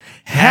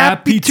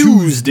Happy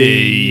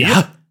Tuesday!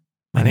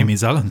 My name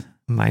is Alan.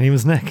 My name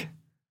is Nick.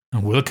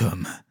 And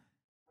welcome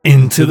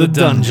Into the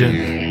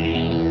dungeon.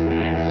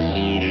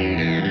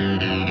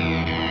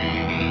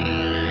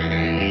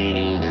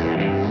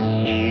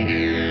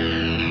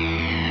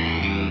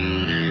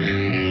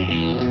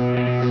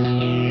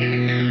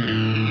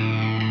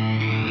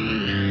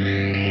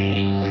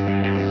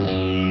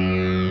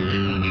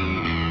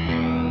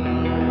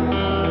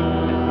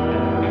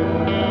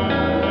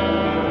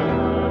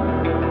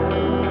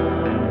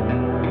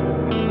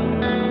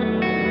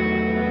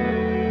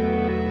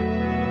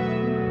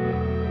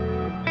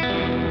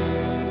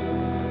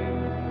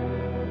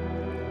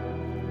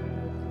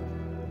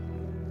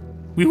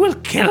 We will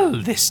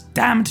kill this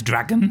damned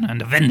dragon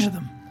and avenge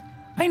them.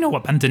 I know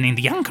abandoning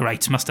the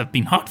anchorites must have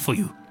been hard for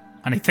you,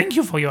 and I thank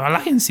you for your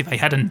alliance if I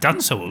hadn't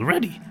done so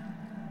already.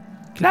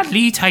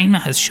 Gladly, time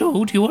has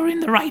showed you are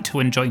in the right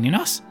when joining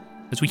us,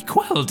 as we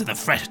quelled the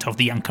threat of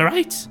the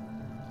anchorites.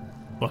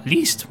 Or at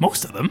least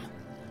most of them.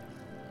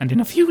 And in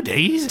a few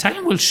days,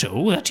 time will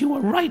show that you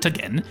were right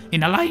again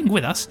in allying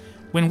with us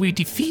when we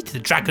defeat the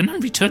dragon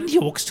and return the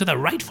orcs to their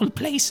rightful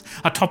place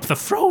atop the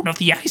throne of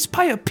the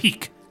Icespire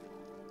peak.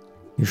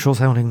 You're sure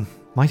sounding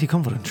mighty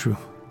confident, True.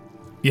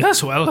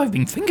 Yes, well, I've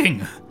been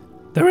thinking.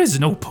 There is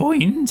no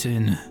point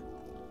in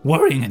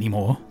worrying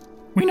anymore.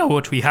 We know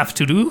what we have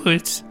to do.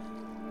 It's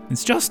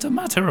just a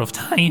matter of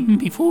time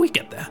before we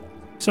get there.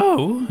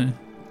 So,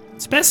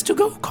 it's best to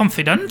go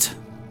confident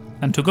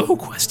and to go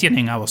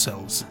questioning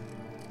ourselves.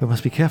 We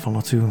must be careful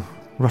not to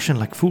rush in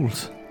like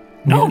fools.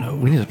 No.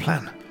 We need a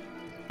plan.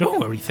 Don't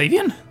worry,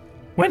 Fabian.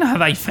 When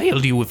have I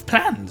failed you with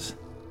plans?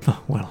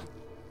 Oh, well,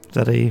 is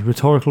that a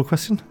rhetorical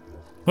question?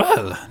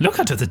 Well, look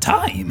at the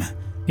time.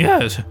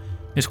 Yes,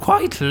 it's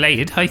quite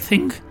late, I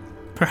think.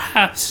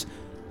 Perhaps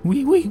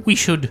we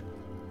should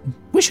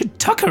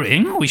tucker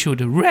in, we should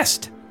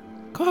rest.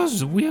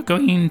 'Cause we are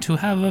going to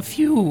have a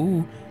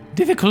few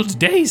difficult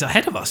days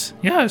ahead of us.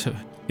 Yes,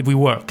 if we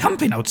were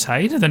camping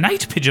outside, the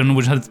night pigeon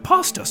would have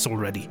passed us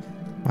already.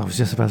 I was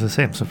just about to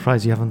say, I'm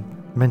surprised you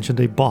haven't mentioned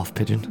a bath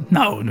pigeon.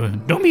 No,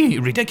 don't be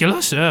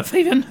ridiculous,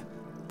 Fabian.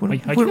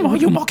 Are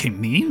you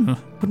mocking me?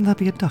 Wouldn't that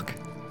be a duck?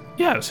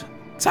 Yes.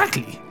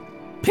 Exactly.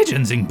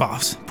 Pigeons in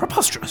baths.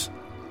 Preposterous.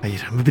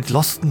 I'm a bit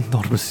lost in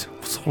all this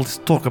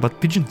talk about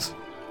pigeons.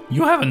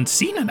 You haven't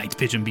seen a night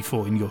pigeon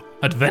before in your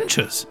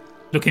adventures,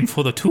 looking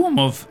for the tomb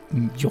of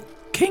your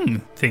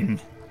king thing.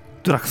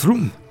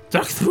 Drakthrum.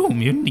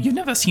 Drakthrum? You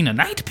never seen a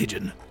night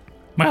pigeon?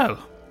 Well...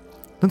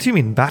 Don't you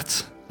mean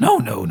bats?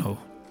 No.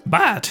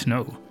 Bat,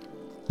 no.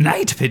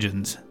 Night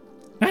pigeons.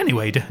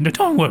 Anyway,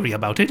 don't worry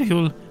about it.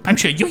 I'm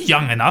sure you're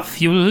young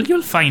enough.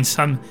 You'll find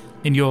some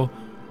in your...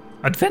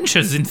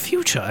 adventures in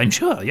future, I'm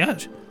sure,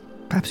 yes.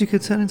 Perhaps you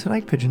could turn into a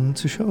night pigeon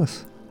to show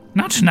us.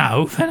 Not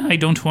now, I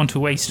don't want to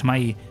waste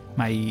my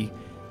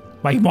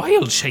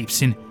wild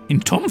shapes in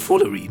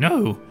tomfoolery,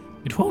 no.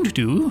 It won't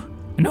do.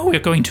 I know we're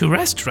going to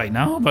rest right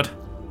now, but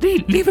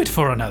leave it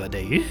for another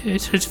day.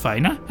 It's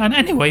fine. And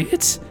anyway,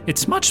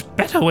 it's much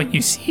better when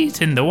you see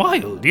it in the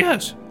wild,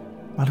 yes.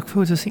 I look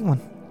forward to seeing one.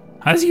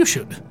 As you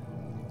should.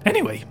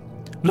 Anyway,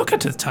 look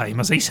at the time.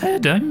 As I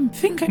said, I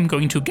think I'm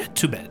going to get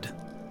to bed.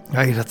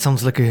 Aye, that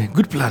sounds like a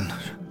good plan.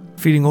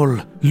 Feeling all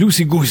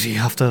loosey-goosey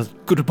after a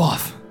good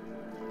bath.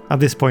 At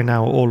this point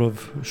now, all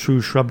of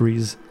Shrew's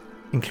shrubberies,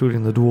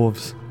 including the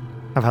dwarves,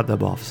 have had their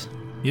baths.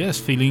 Yes,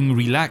 feeling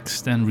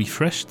relaxed and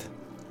refreshed.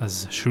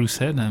 As Shrew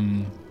said,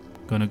 I'm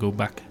gonna go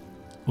back.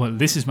 Well,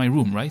 this is my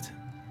room, right?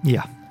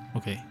 Yeah.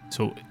 Okay,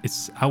 so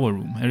it's our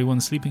room.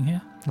 Everyone's sleeping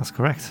here? That's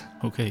correct.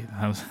 Okay,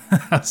 how's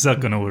that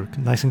gonna work?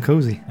 Nice and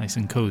cozy. Nice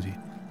and cozy.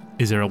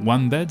 Is there a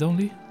one bed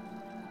only?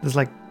 There's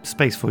like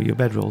space for your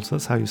bedrolls.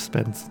 That's how you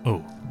spent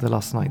the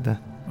last night there.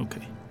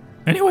 Okay.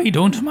 Anyway,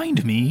 don't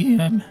mind me.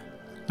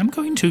 I'm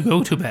going to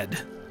go to bed.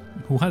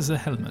 Who has the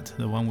helmet?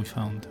 The one we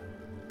found?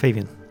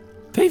 Fabian.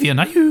 Fabian,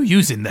 are you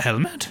using the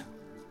helmet?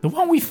 The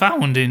one we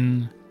found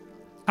in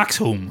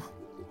Axholm.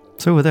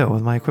 It's over there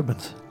with my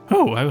equipment.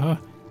 Oh, I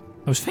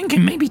was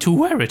thinking maybe to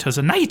wear it as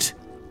a night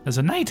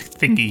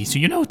thingy,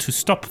 so to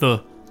stop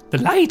the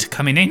light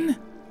coming in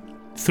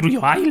through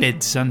your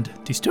eyelids and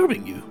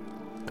disturbing you.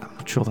 I'm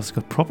not sure that's a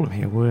good problem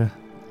here. We're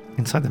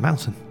inside the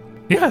mountain.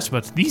 Yes,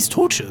 but these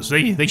torches,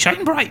 they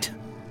shine bright.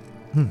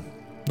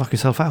 Knock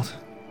yourself out.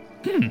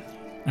 And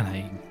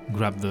I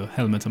grab the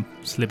helmet and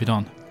slip it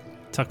on,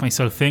 tuck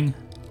myself in,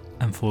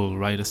 and fall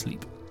right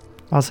asleep.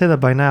 I'll say that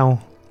by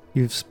now,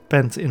 you've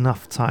spent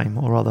enough time,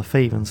 or rather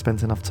Fabian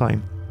spent enough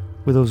time,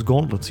 with those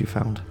gauntlets you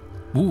found.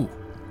 Ooh.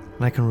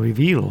 And I can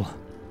reveal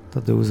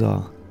that those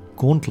are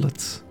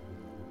gauntlets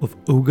of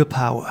ogre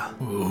power.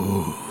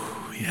 Ooh,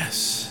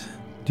 yes.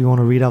 Do you want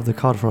to read out the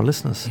card for our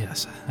listeners?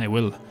 Yes, I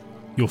will.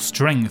 Your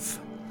strength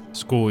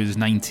score is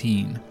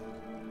 19.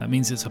 That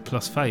means it's a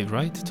 +5,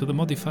 right? To the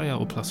modifier,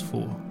 or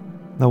 +4?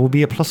 That will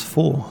be a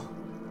 +4.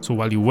 So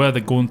while you wear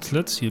the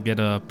gauntlets, you get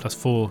a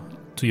 +4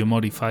 to your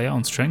modifier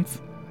on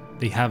strength.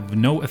 They have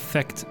no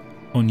effect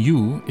on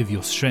you if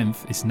your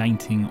strength is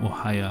 19 or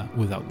higher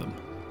without them.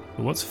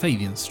 But what's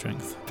Fabian's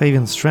strength?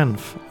 Fabian's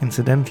strength,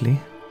 incidentally,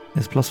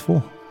 is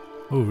 +4.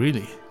 Oh,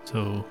 really?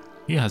 So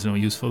he has no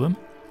use for them.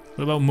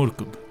 What about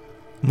Murkub?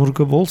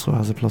 Murkub also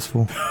has a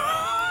 +4.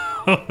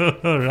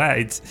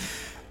 Alright.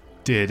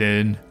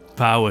 Didn't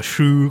Power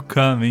Shrew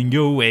coming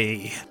your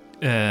way?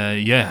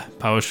 Yeah,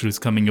 Power Shrew's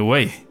coming your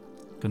way.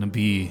 Gonna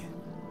be...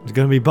 It's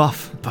gonna be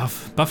Buff.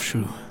 Buff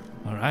Shrew.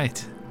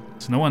 Alright.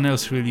 So no one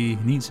else really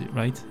needs it,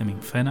 right? I mean,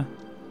 Fenna?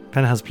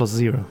 Fenna has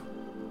 +0.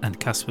 And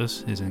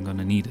Caspus isn't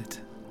gonna need it.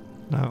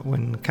 Now,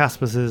 when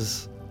Caspus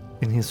is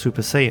in his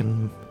Super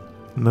Saiyan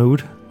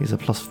mode, he's a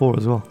 +4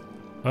 as well.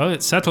 Well,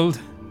 it's settled.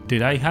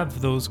 Did I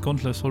have those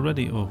gauntlets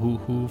already, or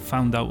who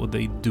found out what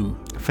they do?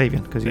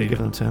 Fabian, because you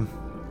given them to him.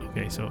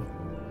 Okay, so...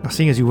 Now,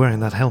 seeing as you're wearing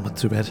that helmet,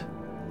 too bad.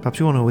 Perhaps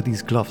you want to wear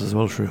these gloves as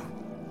well, Shrew.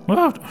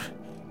 Well,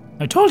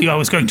 I told you I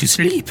was going to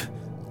sleep.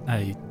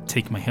 I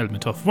take my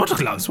helmet off. What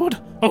gloves?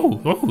 What?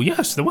 Oh,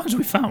 yes, the ones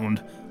we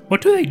found.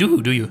 What do they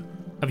do?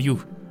 Have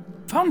you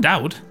found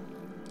out?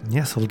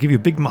 Yes, I'll give you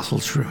big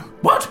muscles, Shrew.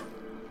 What?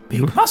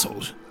 Big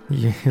muscles?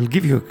 Yeah, he'll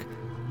give you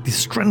the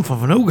strength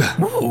of an ogre.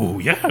 Oh,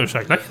 yes,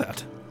 I like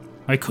that.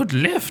 I could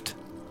lift.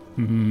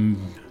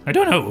 I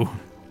don't know.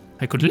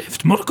 I could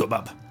lift Murkub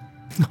up.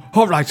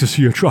 I'd like to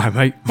see you try,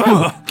 mate.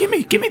 Well, give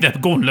me the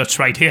gauntlets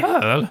right here.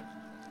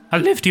 I'll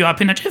lift you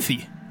up in a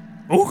jiffy.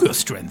 Ogre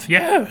strength,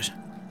 yes.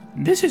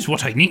 This is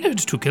what I needed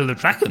to kill the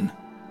dragon.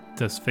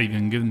 Does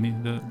Fabian give me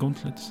the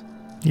gauntlets?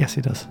 Yes,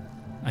 he does.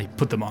 I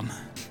put them on.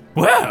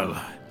 Well,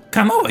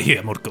 come over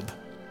here, Murkub.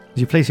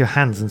 As you place your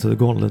hands into the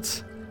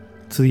gauntlets,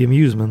 to the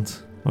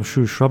amusement of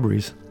Shrew's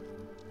shrubberies,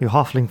 your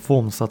halfling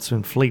form starts to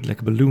inflate like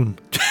a balloon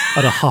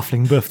at a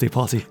halfling birthday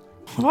party.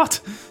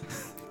 What?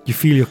 You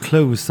feel your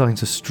clothes starting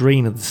to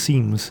strain at the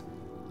seams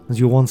as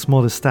your once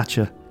modest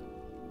stature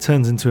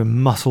turns into a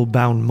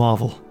muscle-bound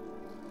marvel.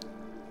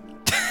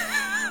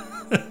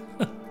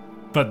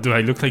 But do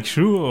I look like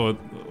Shrew, or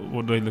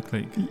what do I look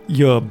like?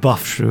 You're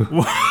buff, Shrew.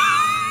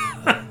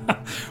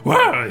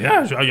 Well,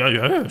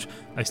 yes.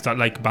 I start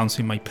like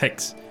bouncing my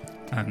pecs,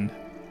 and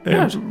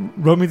yes.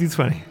 Roll me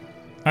d20.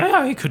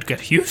 I could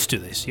get used to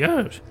this,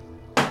 yes.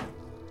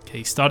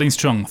 Okay, starting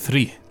strong,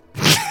 3.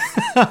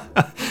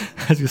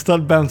 As you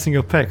start bouncing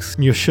your pecs,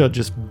 your shirt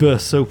just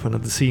bursts open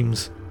at the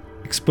seams,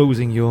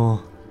 exposing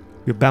your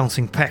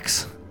bouncing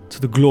pecs to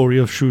the glory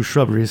of Shrew's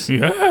shrubberies.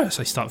 Yes,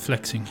 I start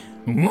flexing.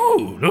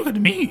 Ooh, look at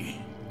me.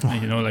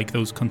 You know, like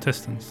those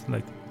contestants,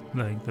 like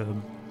the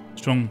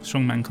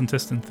strongman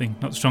contestant thing.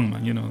 Not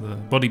strongman, the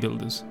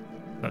bodybuilders.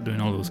 Start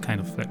doing all those kind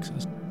of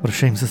flexes. What a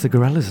shame that the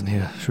gorilla isn't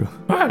here, Shrew.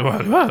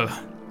 Well.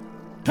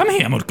 Come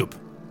here, Murkub.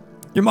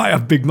 You might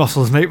have big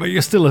muscles, mate, but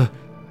you're still a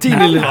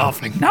teeny little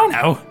halfling.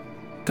 Now.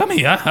 Come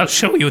here, I'll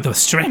show you the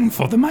strength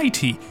of the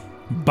mighty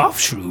Buff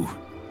Shrew.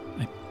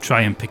 I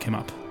try and pick him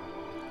up.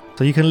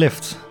 So you can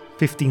lift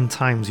 15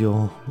 times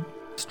your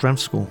strength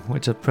score,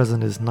 which at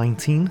present is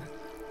 19,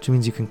 which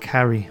means you can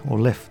carry or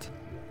lift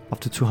up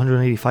to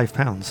 285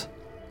 pounds.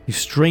 You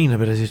strain a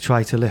bit as you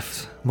try to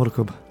lift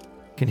Murkub.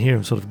 You can hear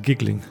him sort of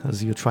giggling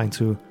as you're trying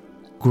to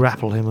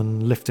grapple him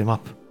and lift him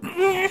up.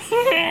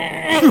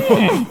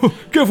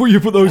 Careful you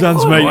put those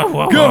hands, mate.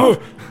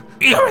 Go!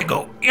 Here I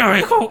go.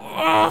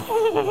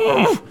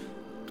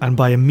 And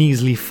by a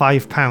measly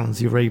 5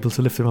 pounds, you're able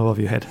to lift him above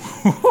your head.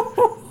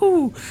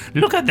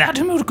 Look at that,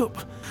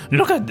 Murkub.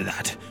 Look at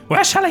that.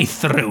 Where shall I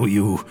throw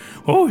you?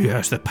 Oh,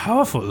 yes, the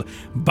powerful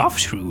Buff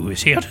Shrew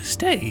is here to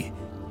stay.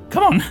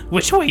 Come on,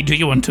 which way do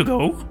you want to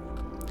go?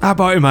 How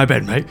about in my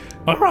bed, mate?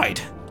 All right.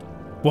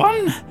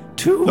 1,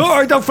 2...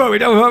 Oh, don't throw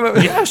it,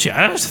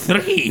 Yes,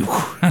 3.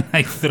 And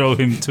I throw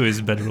him to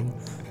his bedroom.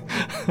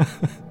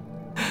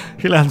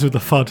 He lands with a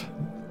thud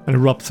and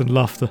erupts in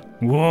laughter.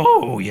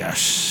 Whoa,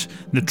 yes.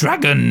 The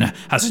dragon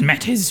has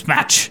met his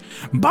match.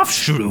 Buff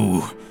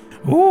Shrew.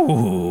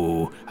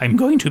 Ooh, I'm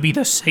going to be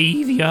the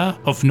savior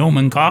of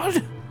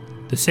Normangard,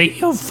 the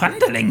savior of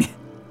Fandeling,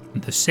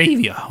 and the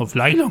savior of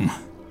Lylong.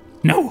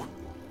 No,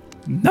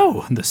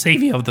 the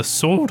savior of the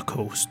Sword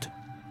Coast.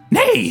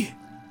 Nay,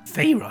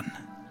 Faerun.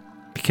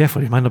 Be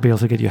careful, you might not be able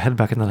to get your head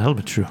back in that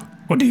helmet, Shrew.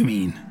 What do you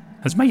mean?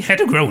 Has my head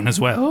grown as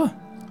well?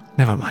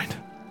 Never mind.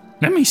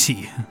 Let me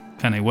see.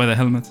 Can I wear the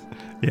helmet?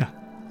 Yeah.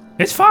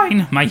 It's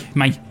fine. My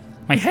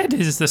head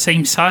is the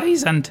same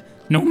size and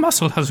no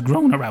muscle has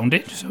grown around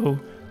it, so...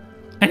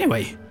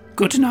 Anyway,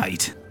 good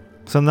night.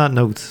 So on that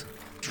note,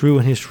 Shrew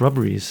and his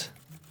shrubberies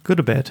go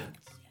to bed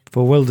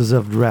for a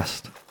well-deserved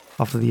rest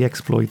after the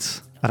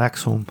exploits at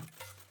Axholm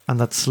and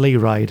that sleigh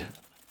ride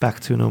back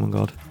to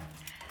Normangard.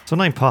 So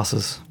 9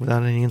 passes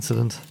without any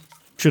incident.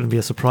 Shouldn't be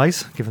a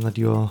surprise, given that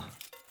you're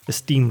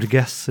esteemed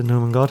guests in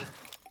Normangard.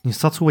 You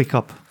start to wake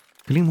up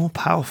feeling more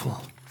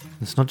powerful.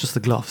 It's not just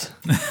the gloves.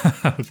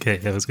 Okay,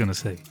 I was going to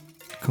say.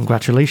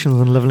 Congratulations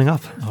on leveling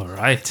up. All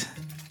right.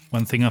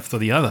 One thing after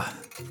the other.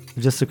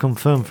 Just to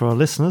confirm for our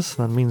listeners,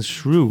 that means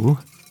Shrew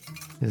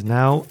is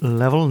now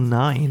level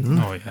 9.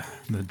 Oh yeah,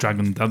 the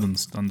dragon doesn't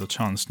stand a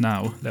chance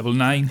now. Level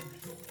 9,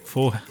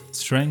 4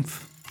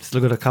 strength.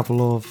 Still got a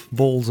couple of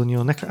balls on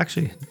your neck.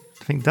 Actually,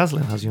 I think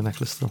Dazzlin has your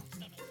necklace still.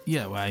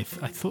 Yeah, well, I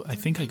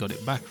think I got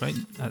it back, right?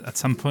 At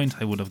some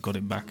point, I would have got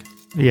it back.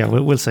 Yeah,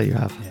 we'll say you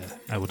have.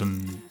 Yeah, I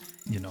wouldn't,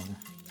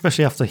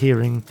 Especially after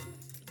hearing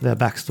their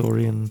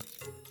backstory and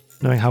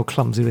knowing how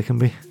clumsy they can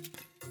be.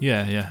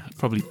 Yeah. I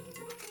probably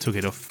took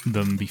it off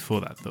them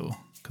before that, though,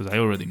 because I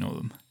already know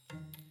them.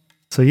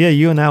 So yeah,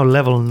 you are now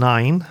level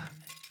 9.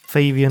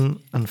 Fabian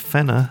and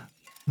Fenner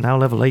now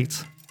level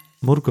 8.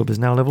 Murkub is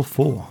now level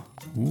 4.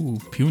 Ooh,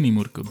 puny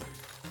Murkub.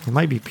 It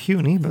might be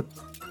puny, but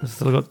it's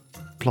still got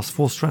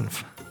 +4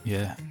 strength.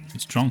 Yeah,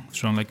 he's strong.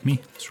 Strong like me.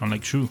 Strong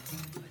like Shrew.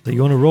 So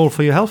you want to roll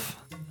for your health?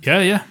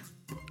 Yeah.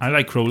 I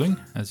like rolling,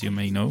 as you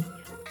may know.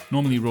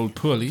 Normally roll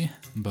poorly,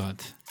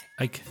 but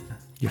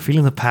You're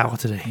feeling the power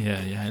today.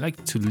 Yeah. I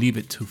like to leave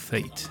it to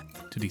fate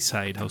to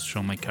decide how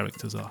strong my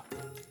characters are.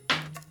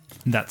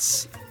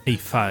 That's a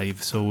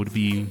 5, so it would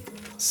be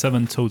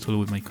 7 total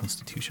with my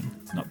constitution.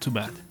 Not too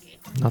bad.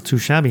 Not too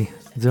shabby.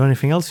 Is there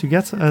anything else you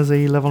get as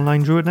a level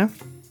 9 druid now?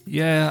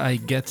 Yeah, I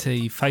get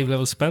a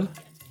 5-level spell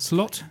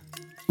slot.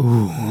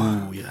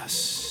 Ooh,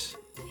 yes.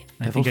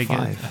 Level I think I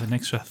 5. get an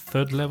extra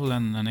 3rd level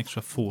and an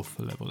extra 4th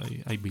level,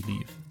 I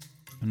believe.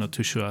 I'm not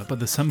too sure, but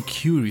there's some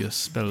curious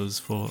spells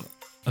for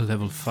a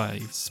level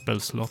 5 spell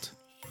slot.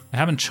 I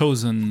haven't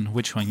chosen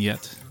which one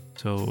yet,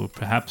 so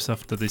perhaps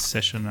after this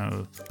session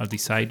I'll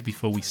decide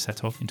before we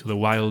set off into the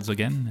wilds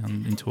again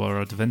and into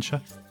our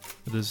adventure.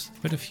 But there's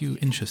quite a few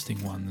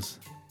interesting ones.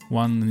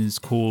 One is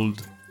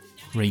called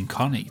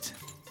Reincarnate.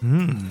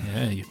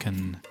 Yeah, you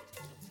can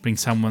bring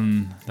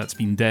someone that's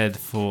been dead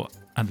for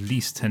at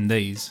least 10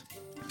 days.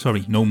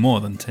 Sorry, no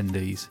more than 10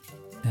 days.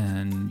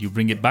 And you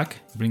bring it back,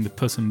 you bring the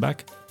person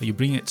back, or you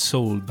bring its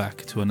soul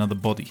back to another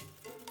body.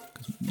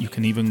 You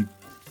can even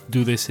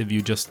do this if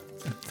you just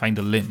find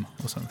a limb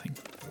or something.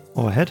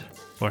 Or a head?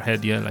 Or a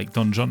head, yeah, like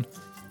Don John.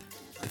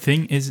 The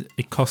thing is,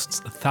 it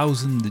costs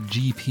 1,000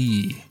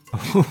 GP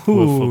worth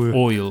of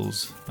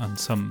oils and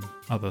some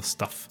other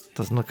stuff.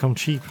 Does not come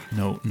cheap.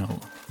 No,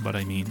 but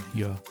I mean,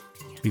 you're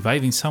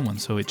reviving someone,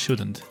 so it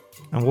shouldn't.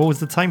 And what was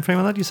the time frame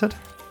on that, you said?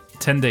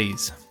 10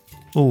 days.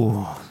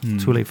 Oh,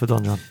 too late for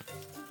Don John.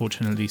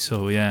 Fortunately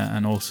so, yeah.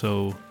 And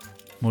also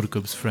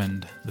Murkub's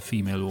friend, the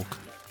female orc.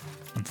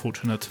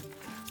 Unfortunate.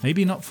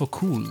 Maybe not for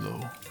Cool,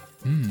 though.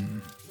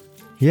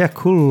 Yeah,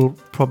 Cool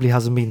probably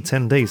hasn't been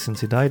 10 days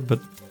since he died, but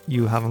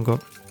you haven't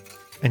got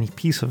any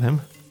piece of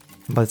him.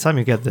 And by the time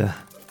you get there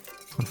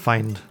and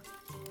find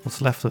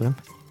what's left of him,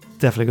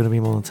 definitely going to be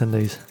more than 10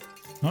 days.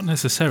 Not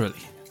necessarily.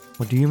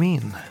 What do you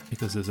mean?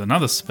 Because there's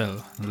another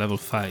spell, level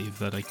 5,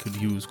 that I could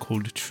use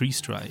called Tree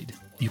Stride.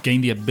 You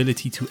gain the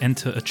ability to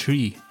enter a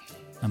tree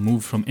and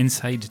move from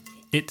inside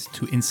it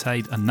to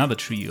inside another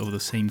tree of the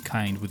same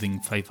kind within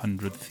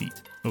 500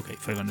 feet. Okay,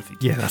 500 feet.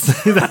 Yeah, that's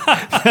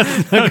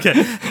Okay,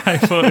 I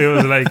thought it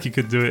was like you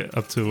could do it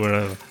up to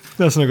wherever.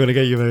 that's not going to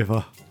get you very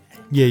far.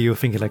 Yeah, you were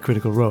thinking like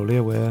Critical Role,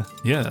 yeah, where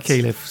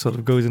Caliph sort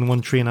of goes in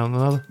one tree and out in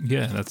another.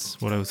 Yeah, that's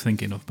what I was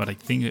thinking of, but I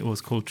think it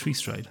was called Tree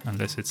Stride,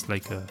 unless it's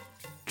like a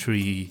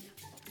tree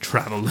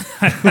travel.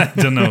 I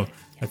don't know.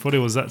 I thought it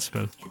was that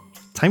spell.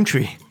 Time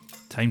Tree.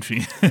 Time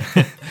Tree.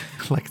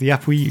 Like the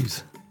app we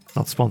use.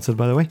 Not sponsored,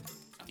 by the way.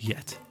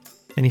 Yet.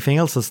 Anything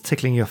else that's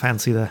tickling your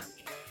fancy there?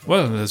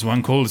 Well, there's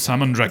one called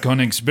Summon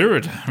Draconic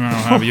Spirit.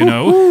 I'll have you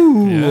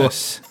know.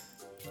 Yes.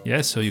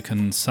 Yes, so you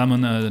can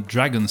summon a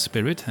dragon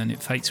spirit and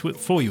it fights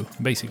for you,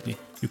 basically.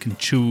 You can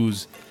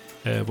choose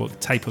what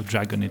type of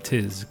dragon it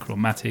is.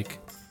 Chromatic,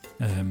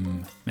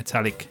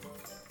 metallic,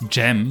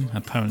 gem.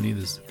 Apparently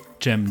there's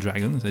gem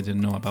dragons. I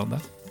didn't know about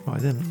that. Oh, I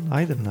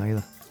didn't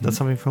either. That's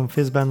something from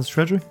Fizzband's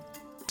Treasury?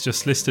 It's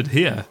just listed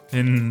here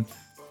in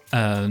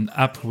an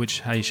app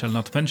which I shall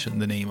not mention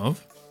the name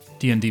of.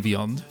 D&D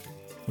Beyond.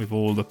 With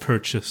all the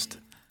purchased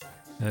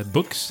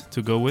books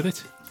to go with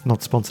it.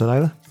 Not sponsored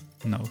either?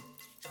 No.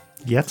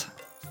 Yet?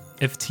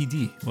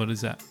 FTD, what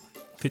is that?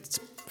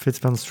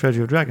 Fizzband's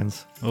Treasury of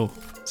Dragons. Oh,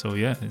 so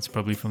yeah, it's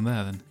probably from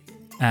there then.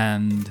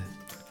 And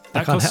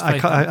I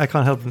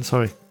can't help,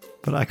 sorry,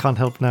 but I can't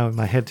help now in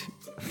my head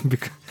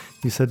because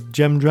you said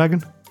gem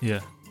dragon.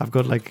 Yeah. I've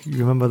got like, you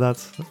remember that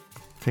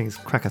thing is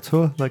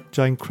Krakatoa, like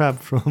giant crab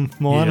from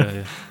Moana?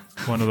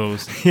 Yeah. One of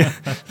those. Yeah.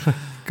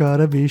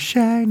 Gotta be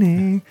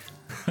shining.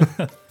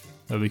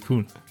 That'd be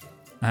cool.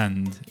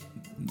 And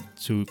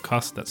to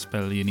cast that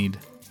spell, you need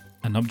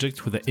an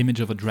object with the image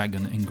of a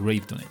dragon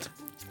engraved on it.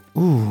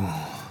 Ooh.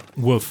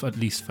 Worth at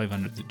least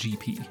 500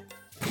 GP.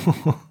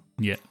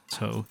 Yeah,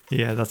 so...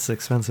 Yeah, that's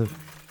expensive.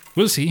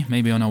 We'll see.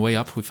 Maybe on our way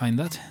up we find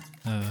that.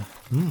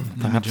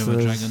 Perhaps image of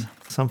a dragon.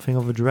 Something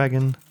of a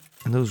dragon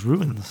in those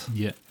ruins.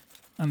 Yeah.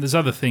 And there's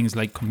other things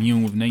like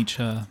Commune with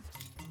Nature,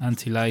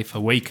 Anti-Life,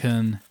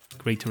 Awaken,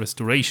 Greater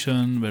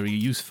Restoration, very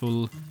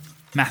useful.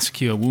 Mass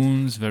Cure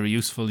Wounds, very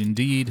useful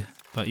indeed.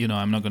 But, you know,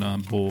 I'm not going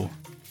to bore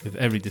with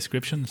every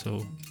description,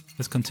 so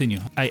let's continue.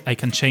 I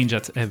can change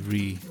at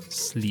every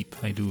sleep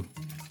I do,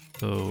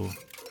 so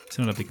it's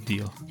not a big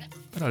deal.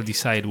 But I'll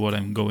decide what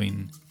I'm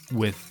going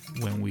with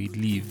when we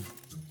leave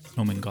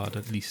Nomengard,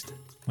 at least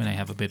when I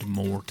have a bit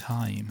more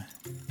time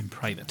in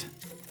private.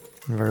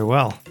 Very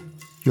well.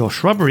 Your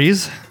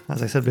shrubberies,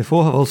 as I said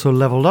before, have also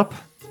leveled up.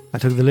 I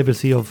took the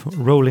liberty of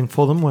rolling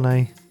for them when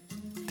I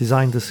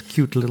designed this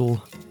cute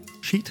little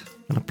sheet.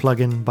 I'm going to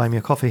plug in Buy Me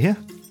a Coffee here.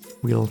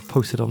 We'll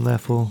post it on there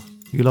for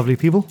you lovely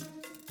people.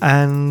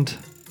 And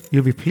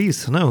you'll be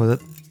pleased to know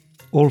that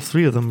all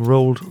three of them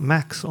rolled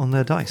max on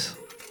their dice.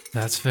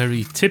 That's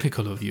very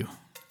typical of you.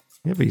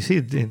 Yeah, but you see,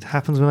 it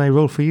happens when I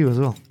roll for you as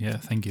well. Yeah,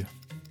 thank you.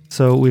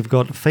 So we've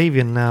got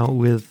Fabian now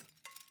with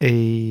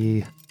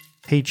a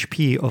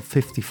HP of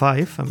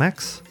 55, a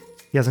max.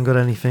 He hasn't got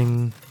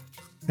anything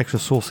extra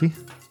saucy.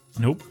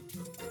 Nope.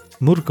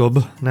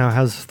 Murkob now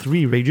has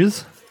 3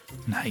 rages,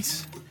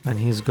 Nice. and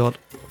he's got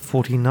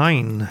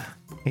 49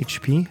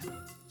 HP.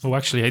 Oh,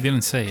 actually, I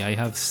didn't say. I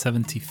have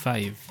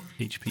 75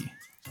 HP.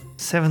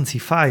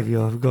 75,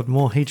 you've got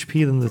more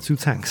HP than the 2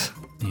 tanks.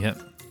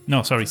 Yep.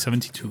 No, sorry,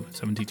 72.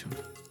 72.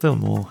 Still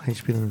more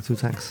HP than the 2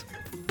 tanks.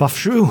 Buff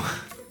Shrew!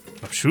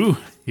 But true,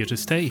 here to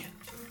stay.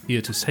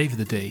 Here to save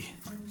the day.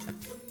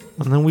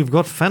 And then we've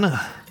got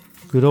Fenna.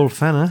 Good old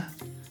Fenna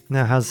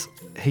now has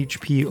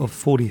HP of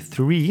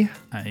 43,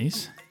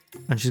 Nice.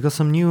 and she's got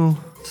some new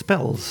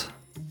spells.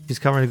 She's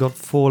currently got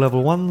 4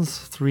 level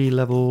 1s, 3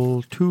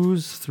 level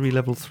 2s, 3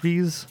 level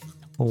 3s,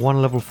 or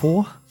 1 level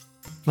 4.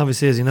 And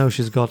obviously, as you know,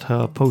 she's got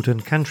her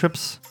potent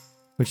cantrips,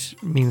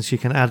 which means she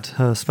can add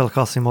her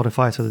spellcasting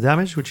modifier to the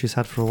damage, which she's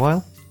had for a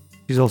while.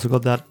 She's also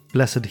got that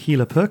Blessed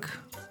Healer perk,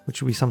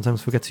 which we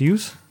sometimes forget to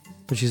use.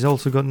 But she's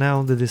also got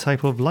now the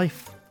Disciple of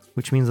Life,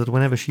 which means that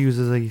whenever she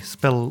uses a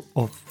spell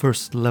of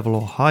first level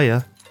or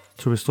higher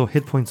to restore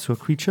hit points to a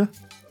creature,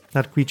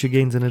 that creature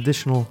gains an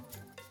additional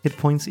hit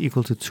points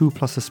equal to 2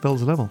 plus the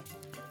spell's level.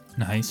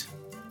 Nice.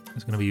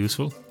 That's going to be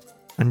useful.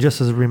 And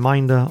just as a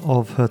reminder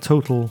of her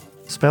total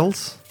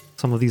spells,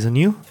 some of these are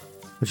new,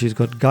 but she's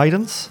got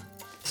Guidance,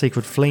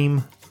 Sacred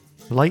Flame,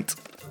 Light,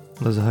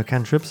 those are her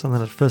cantrips, and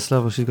then at first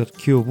level she's got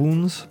Cure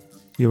Wounds,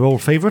 your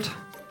old favourite,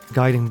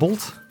 Guiding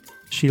Bolt,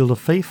 Shield of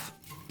Faith,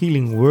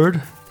 Healing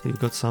Word, so you've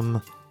got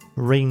some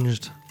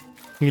ranged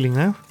healing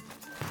now,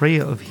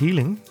 Prayer of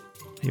Healing,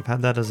 you've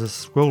had that as a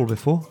scroll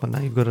before, but now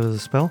you've got it as a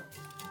spell,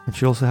 and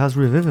she also has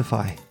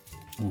Revivify.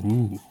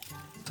 Ooh.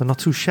 So not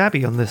too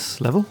shabby on this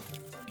level.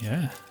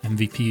 Yeah,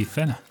 MVP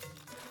Fenna.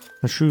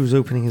 The Shrew's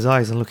opening his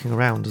eyes and looking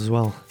around as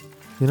well.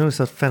 You notice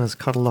that Fenna's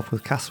cuddled up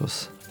with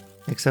Caspus,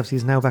 except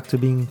he's now back to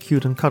being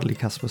cute and cuddly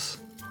Caspus.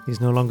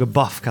 He's no longer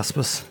buff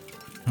Caspus.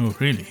 Oh,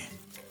 really?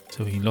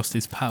 So he lost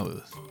his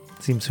powers.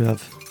 Seems to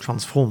have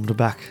transformed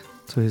back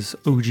to his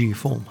OG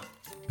form.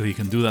 So he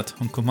can do that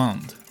on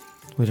command.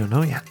 We don't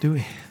know yet, do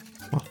we?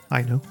 Well,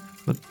 I know,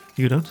 but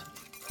you don't.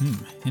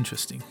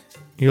 Interesting.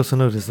 You also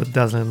notice that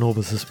Dazzler and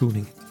Norbus are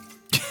spooning.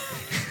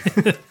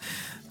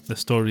 The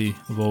story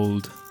of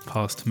old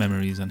past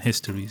memories and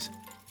histories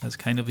has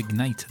kind of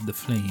ignited the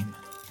flame.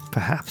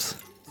 Perhaps.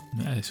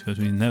 Yes, because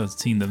we've never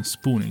seen them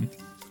spooning.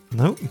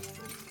 No.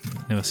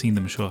 Never seen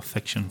them show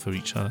affection for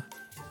each other.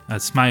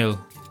 I'd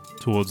smile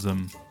towards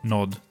them,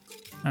 nod,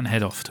 and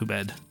head off to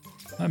bed.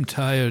 I'm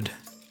tired.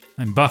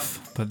 I'm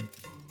buff, but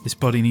this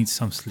body needs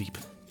some sleep.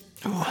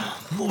 Oh,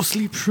 more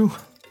sleep, Shrew.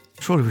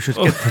 Surely we should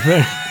get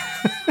prepared.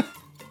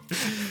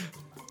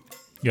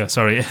 Yeah,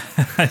 sorry.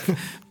 I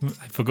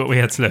forgot we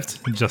had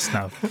slept just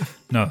now.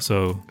 No,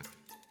 so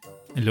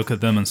I look at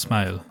them and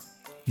smile,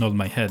 nod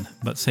my head,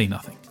 but say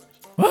nothing.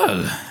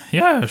 Well,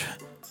 yeah,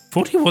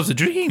 40 was a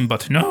dream,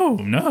 but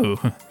no.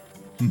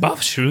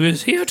 Buff Shrew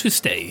is here to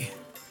stay.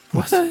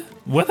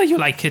 Whether you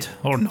like it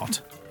or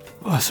not.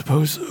 I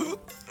suppose.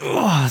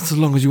 As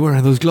long as you're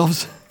wearing those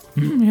gloves.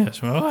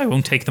 Yes, well, I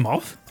won't take them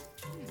off.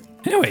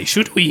 Anyway,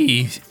 should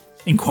we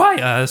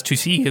inquire as to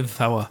see if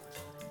our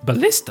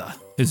ballista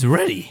is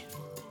ready?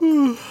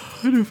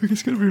 I don't think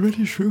it's going to be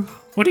ready, Shrew.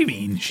 What do you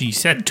mean? She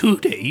said 2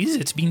 days.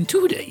 It's been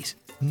 2 days.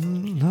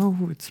 No,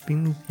 it's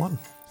been 1.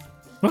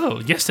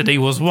 Well, yesterday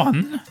was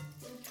 1.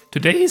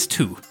 Today is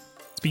 2.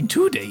 It's been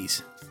 2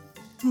 days.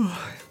 I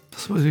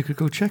suppose we could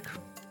go check.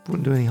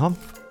 Wouldn't do any harm.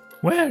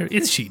 Where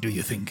is she, do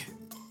you think?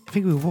 I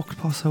think we walked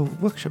past her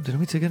workshop, didn't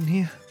we, to get in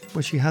here?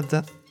 Where she had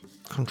that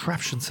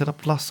contraption set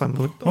up last time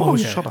that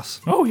almost shot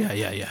us. Oh,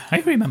 yeah. I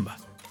remember.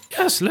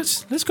 Yes,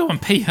 let's go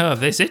and pay her a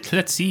visit.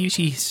 Let's see if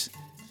she's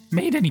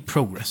made any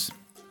progress.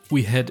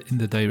 We head in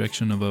the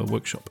direction of her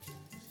workshop.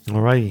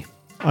 Alrighty.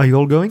 Are you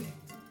all going?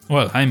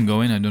 Well, I'm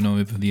going. I don't know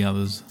if the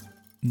others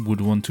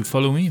would want to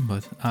follow me,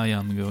 but I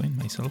am going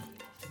myself.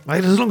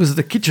 Right, as long as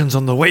the kitchen's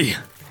on the way.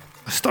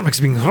 My stomach's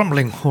been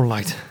rumbling all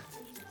night.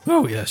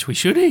 Oh, yes, we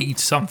should eat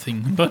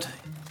something, but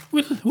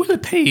we'll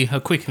pay a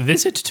quick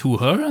visit to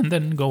her and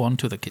then go on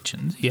to the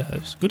kitchen.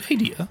 Yes, good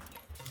idea.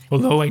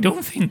 Although I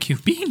don't think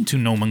you've been to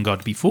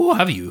Nomengard before,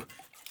 have you?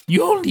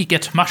 You only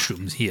get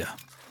mushrooms here.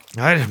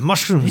 Right,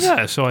 mushrooms.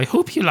 Yeah, so I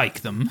hope you like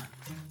them.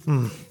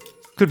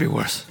 Could be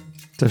worse.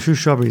 The Shrew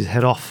Shrubberies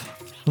head off.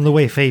 On the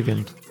way,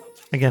 Fabian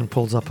again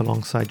pulls up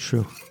alongside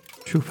Shrew.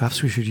 Shrew,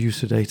 perhaps we should use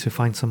today to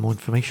find some more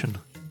information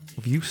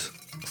of use.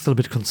 Still a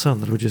bit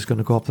concerned that we're just going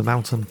to go up the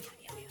mountain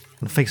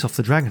and face off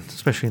the dragon,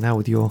 especially now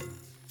with your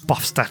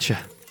buff stature.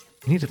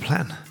 We need a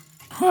plan.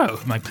 Well,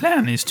 my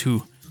plan is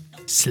to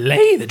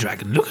slay the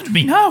dragon. Look at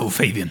me now,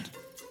 Fabian.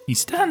 He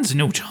stands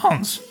no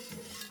chance.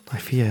 I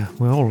fear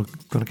we're all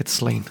going to get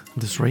slain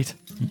at this rate.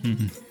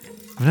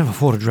 I've never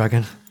fought a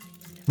dragon.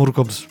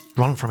 Murkob's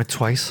run from it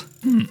twice.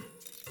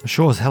 I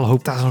sure as hell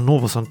hope that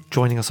Norvus aren't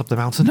joining us up the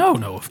mountain. No,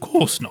 of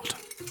course not.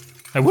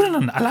 I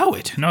wouldn't allow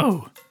it,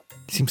 no.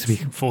 He seems to be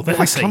For their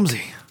quite sake.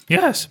 clumsy.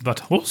 Yes,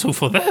 but also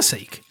for their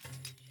sake.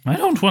 I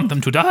don't want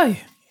them to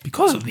die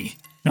because of me.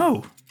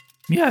 No.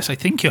 Yes, I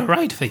think you're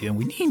right, Fabian.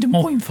 We need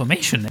more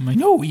information. I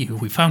know we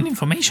found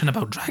information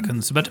about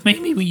dragons, but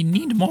maybe we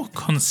need more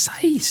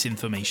concise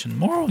information.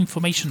 More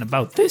information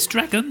about this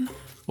dragon,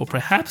 or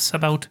perhaps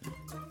about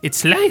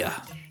its lair.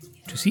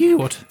 To see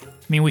what... I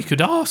mean, we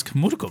could ask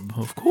Murgub,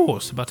 of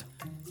course, but...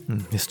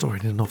 His story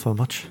didn't offer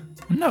much.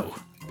 No.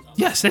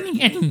 Yes,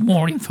 any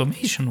more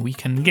information we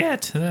can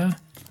get,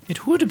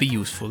 it would be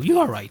useful. You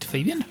are right,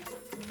 Fabian.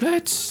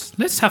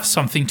 Let's have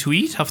something to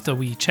eat after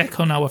we check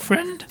on our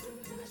friend,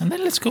 and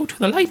then let's go to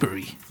the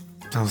library.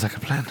 Sounds like a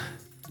plan.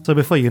 So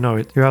before you know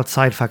it, you're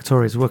outside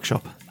Factoria's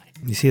workshop.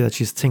 You see that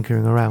she's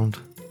tinkering around,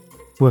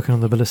 working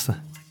on the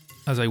ballista.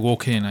 As I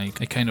walk in, I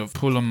kind of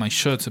pull on my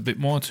shirt a bit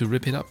more to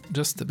rip it up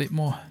just a bit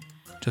more,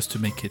 just to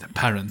make it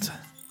apparent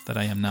that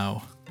I am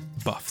now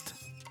buffed.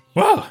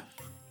 Well,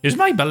 is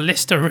my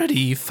ballista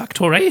ready,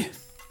 Factore?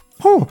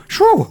 Oh,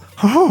 sure.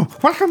 Oh,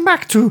 welcome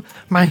back to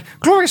my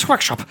glorious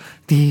workshop.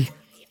 The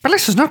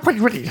ballista's not quite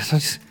ready yet. I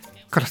just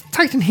got to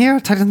tighten here,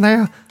 tighten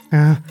there,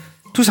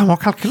 do some more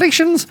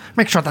calculations,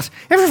 make sure that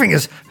everything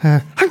is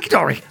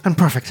hunky-dory and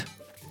perfect.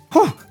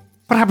 Oh,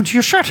 what happened to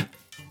your shirt?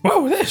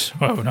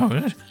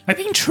 I've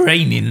been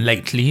training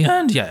lately,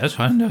 and yes,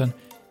 and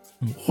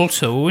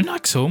also in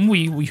Axum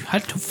we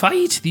had to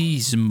fight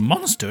these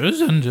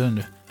monsters and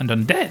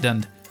undead,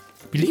 and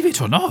believe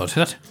it or not,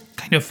 that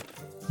kind of,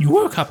 you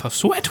work up a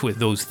sweat with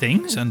those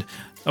things, and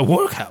a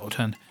workout,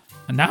 and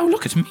now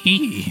look at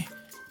me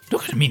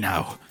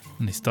now.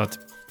 And I start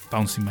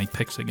bouncing my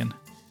pecs again.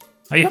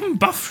 I am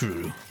buff,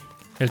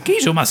 el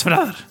quiso más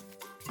frar.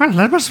 Well,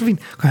 that must have been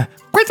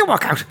quite a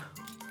workout.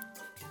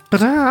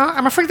 But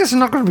I'm afraid this is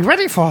not going to be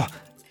ready for...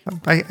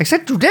 I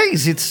said 2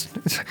 days. It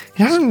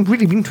hasn't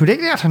really been 2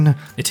 days yet. And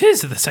It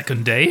is the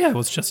second day. I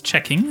was just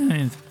checking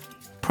if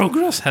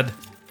progress had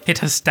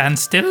hit a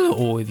standstill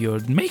or if you're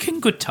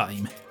making good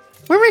time.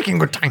 we're making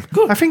good time.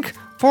 Good. I think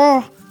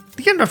for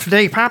the end of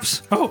today,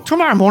 perhaps. Oh.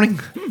 Tomorrow morning,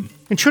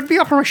 it should be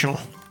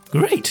operational.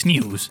 Great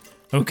news.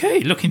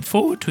 Okay, looking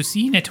forward to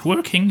seeing it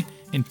working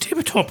in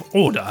tip-top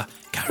order.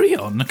 Carry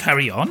on.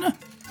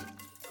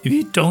 If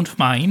you don't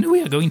mind,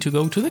 we are going to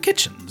go to the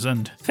kitchens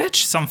and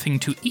fetch something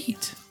to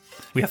eat.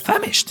 We are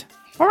famished.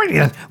 Alrighty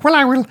then. Well,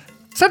 I will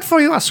send for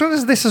you as soon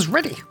as this is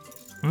ready.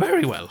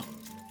 Very well.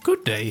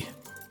 Good day.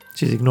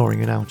 She's ignoring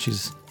you now.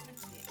 She's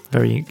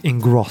very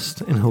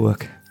engrossed in her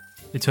work.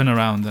 I turn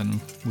around and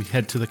we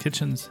head to the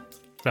kitchens,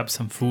 grab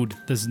some food.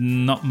 There's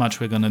not much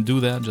we're gonna do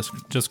there,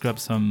 just grab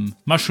some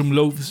mushroom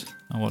loaves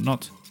and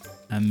whatnot,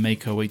 and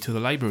make our way to the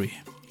library.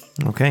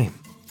 Okay.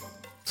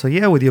 So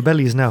yeah, with your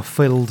bellies now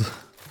filled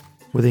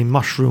with a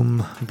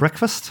mushroom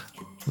breakfast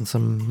and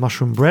some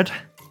mushroom bread,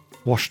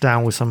 washed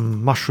down with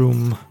some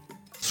mushroom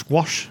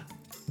squash.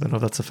 I don't know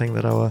if that's a thing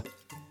that our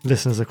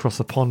listeners across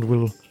the pond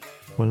will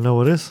know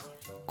what it is.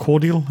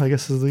 Cordial, I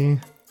guess, is the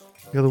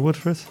other word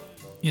for it.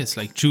 Yeah, it's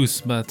like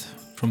juice, but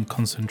from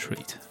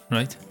concentrate,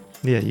 right?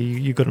 Yeah,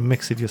 you got to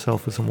mix it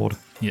yourself with some water.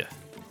 Yeah.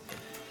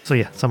 So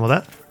yeah, some of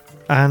that.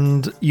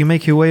 And you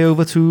make your way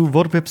over to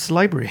Vodpip's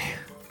library.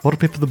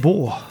 Vodpip the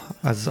Boar,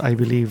 as I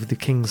believe the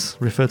kings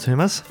refer to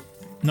him as.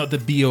 Not the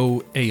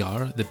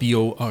B-O-A-R, the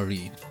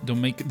B-O-R-E.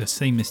 Don't make the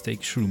same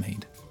mistake Shrew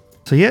made.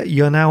 So yeah,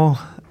 you're now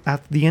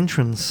at the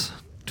entrance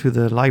to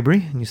the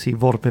library, and you see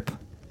Vodpip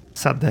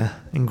sat there,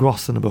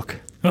 engrossed in a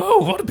book.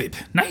 Oh, Vodbip,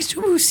 nice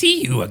to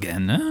see you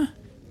again.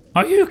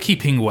 Are you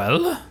keeping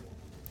well?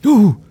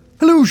 Oh,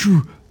 hello,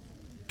 Shrew.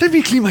 Let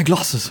me clean my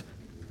glasses.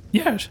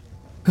 Yes.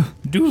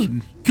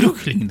 Do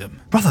clean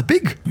them. Rather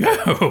big.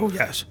 Oh,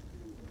 yes.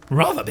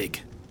 Rather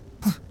big.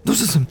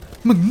 Those are some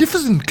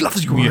magnificent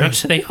gloves you wear.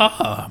 Yes, they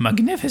are.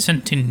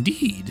 Magnificent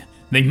indeed.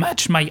 They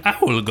match my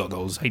owl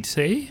goggles, I'd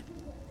say.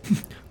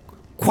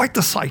 Quite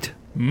the sight.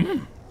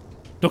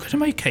 Look at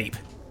my cape.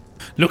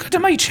 Look at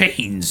my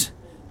chains.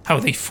 How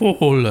they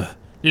fall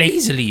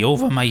lazily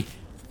over my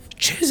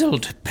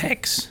chiseled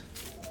pecs.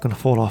 Gonna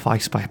fall off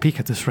Icespire Peak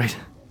at this rate.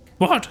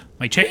 What?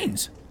 My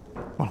chains?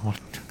 Well,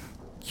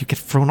 you get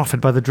thrown off it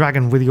by the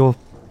dragon with your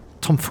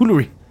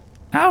tomfoolery.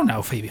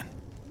 Now, Fabian.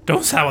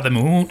 Don't sour the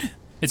mood.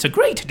 It's a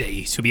great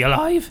day to be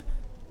alive.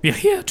 We are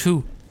here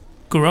to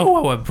grow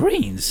our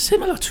brains,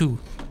 similar to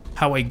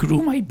how I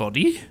grew my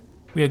body.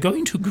 We are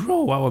going to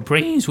grow our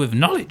brains with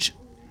knowledge.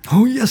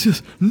 Oh,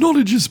 yes.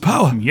 Knowledge is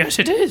power. Yes,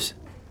 it is.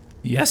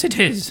 Yes, it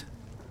is.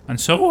 And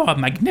so are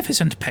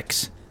magnificent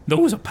pecs.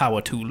 Those are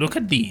power too. Look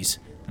at these.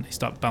 And I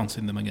start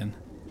bouncing them again.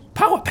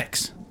 Power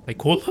pecs, I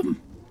call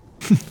them.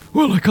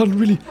 Well, I can't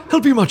really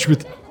help you much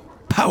with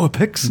power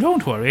picks.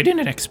 Don't worry, I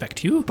didn't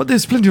expect you. But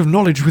there's plenty of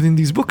knowledge within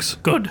these books.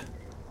 Good.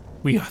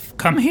 We have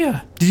come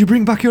here. Did you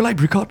bring back your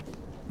library card?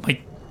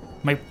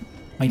 My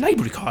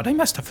library card, I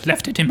must have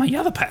left it in my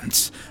other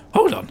pants.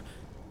 Hold on.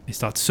 I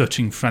start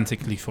searching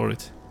frantically for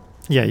it.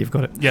 Yeah, you've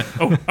got it. Yeah.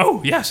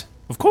 Oh, yes.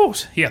 Of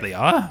course. Here they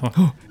are.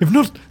 Oh, if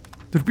not,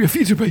 there'd be a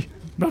fee to pay.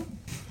 But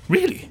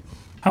really?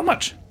 How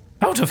much?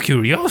 Out of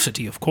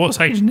curiosity, of course,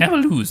 I'd never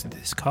lose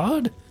this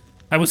card.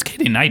 I was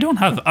kidding, I don't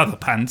have other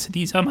pants,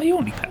 these are my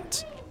only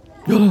pants.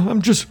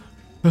 I'm just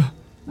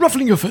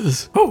ruffling your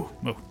feathers. Oh,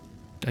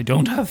 I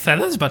don't have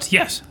feathers, but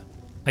yes,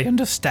 I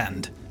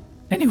understand.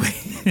 Anyway.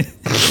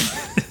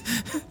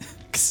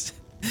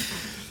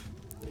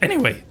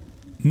 Anyway,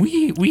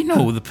 we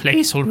know the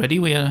place already.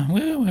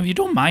 If you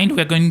don't mind,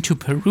 we're going to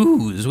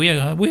peruse.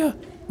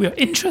 We're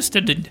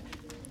interested in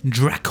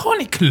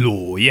draconic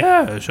lore,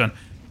 yes, and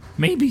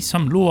maybe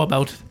some lore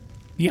about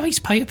the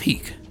Icespire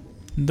Peak,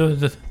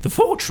 the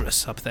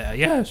fortress up there,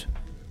 yes,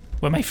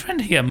 where my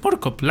friend here,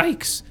 Murkup,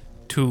 likes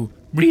to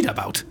read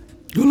about.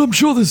 Well, I'm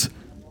sure there's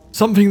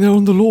something there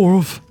on the lore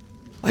of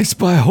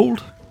Icespire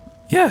Hold.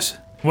 Yes,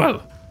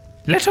 well,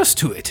 let us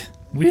to it.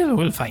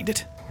 We'll find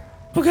it.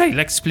 Okay,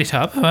 let's split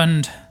up,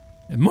 and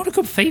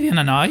Murkup, Fabian,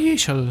 and I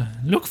shall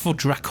look for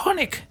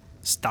draconic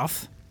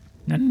stuff,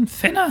 and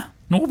Fenna,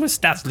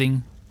 Norbus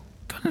Dazzling,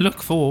 can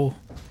look for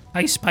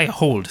Icespire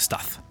Hold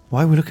stuff.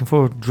 Why are we looking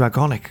for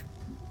dragonic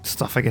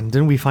stuff again?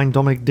 Didn't we find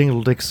Dominic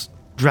Dingledick's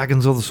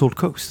Dragons of the Sword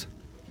Coast?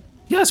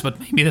 Yes, but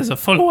maybe there's a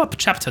follow-up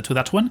chapter to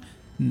that one.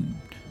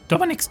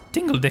 Dominic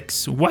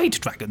Dingledick's White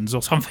Dragons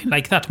or something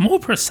like that, more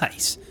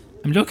precise.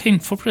 I'm looking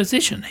for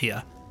precision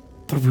here.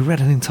 Thought we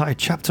read an entire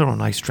chapter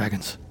on ice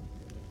dragons.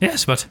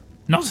 Yes, but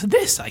not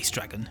this ice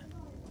dragon.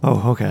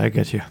 Oh, okay, I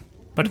get you.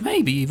 But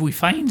maybe if we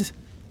find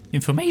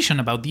information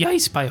about the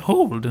Icespire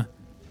Hold,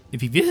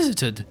 if he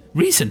visited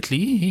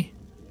recently,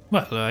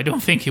 well, I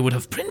don't think he would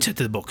have printed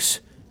the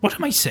books. What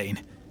am I saying?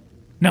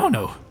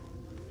 No.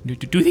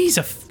 Do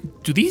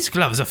these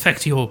gloves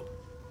affect your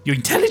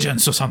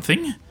intelligence or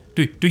something?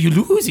 Do you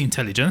lose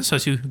intelligence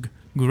as you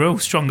grow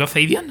stronger,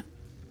 Fabian?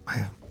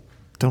 I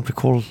don't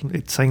recall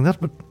it saying that,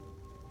 but...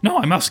 No,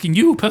 I'm asking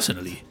you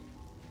personally.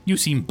 You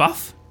seem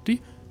buff.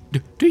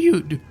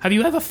 Have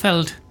you ever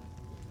felt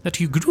that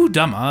you grew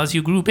dumber as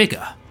you grew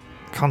bigger?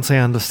 Can't say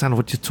I understand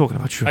what you're talking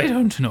about, sure. I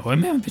don't know.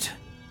 I'm a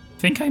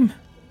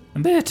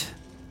bit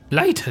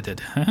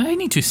lightheaded. I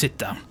need to sit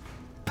down.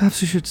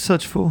 Perhaps we should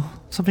search for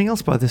something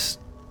else by this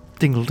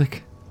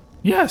Dingledick.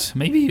 Yes,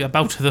 maybe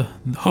about the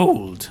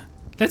hold.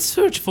 Let's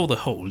search for the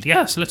hold.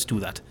 Yes, let's do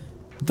that.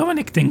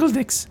 Dominic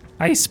Dingledick's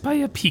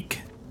Icespire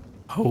Peak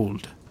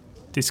Hold.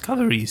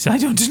 Discoveries. I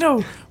don't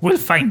know. We'll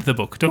find the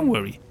book. Don't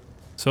worry.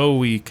 So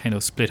we kind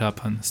of split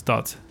up and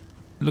start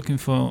looking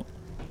for...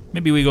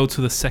 Maybe we go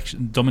to the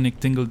section, Dominic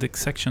Dingledick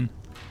section,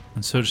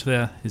 and search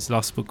there. His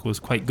last book was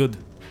quite good.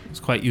 It was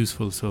quite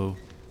useful, so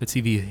let's see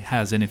if he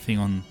has anything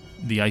on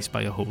the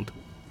Icespire Hold.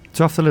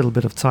 So after a little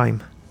bit of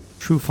time,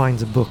 True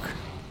finds a book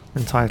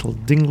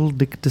entitled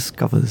Dingledick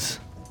Discovers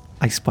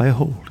Icespire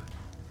Hold.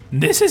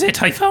 This is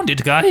it. I found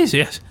it, guys.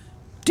 Yes.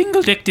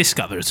 Dingledick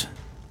Discovers.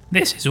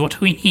 This is what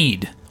we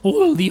need.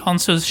 All the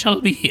answers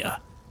shall be here.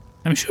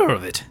 I'm sure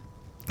of it.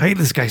 Hey,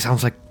 this guy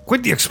sounds like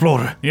quite the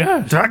explorer.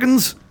 Yes.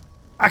 Dragons,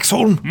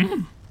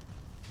 Axholm,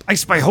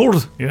 Icespire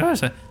Hold.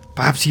 Yes.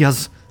 Perhaps he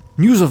has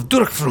news of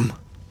Durkfrum.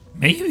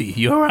 Maybe.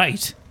 You're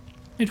right.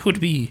 It would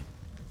be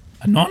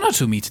an honor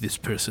to meet this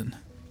person.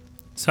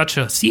 Such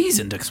a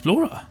seasoned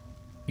explorer.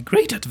 A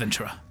great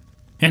adventurer.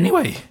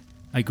 Anyway,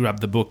 I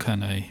grabbed the book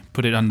and I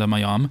put it under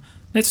my arm.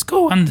 let's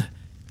go and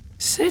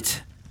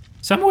sit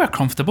somewhere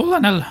comfortable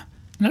and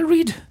I'll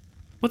read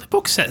what the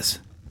book says.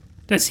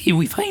 Let's see if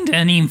we find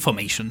any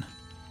information.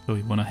 So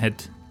we want to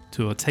head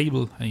to a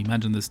table. I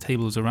imagine there's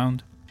tables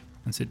around,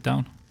 and sit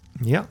down.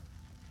 Yeah.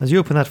 As you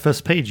open that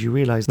first page, you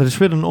realize that it's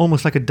written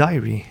almost like a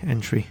diary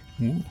entry.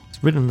 Ooh,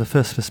 It's written in the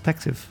first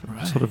perspective,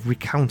 Right. sort of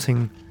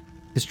recounting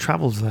his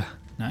travels there,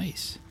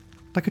 nice.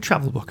 like a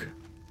travel book.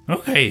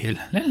 Okay,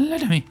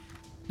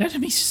 let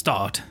me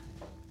start.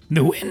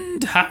 The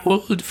wind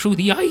howled through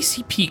the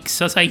icy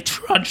peaks as I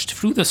trudged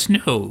through the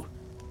snow.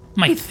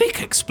 My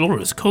thick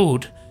explorer's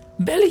coat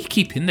barely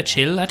keeping the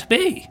chill at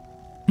bay.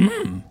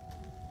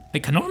 I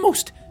can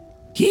almost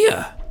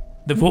hear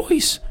the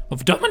voice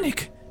of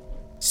Dominic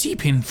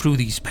seeping through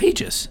these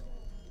pages.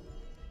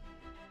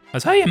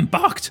 As I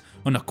embarked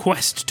on a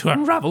quest to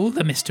unravel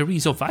the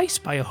mysteries of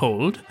Icespire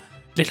Hold,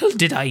 little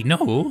did I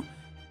know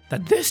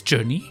that this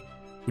journey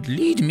would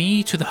lead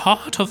me to the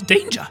heart of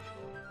danger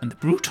and the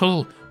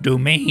brutal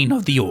domain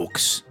of the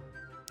orcs.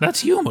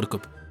 That's you,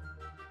 Murkup.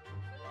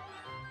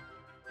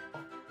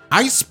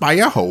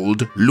 Icespire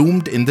Hold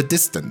loomed in the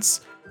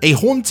distance, a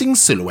haunting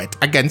silhouette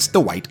against the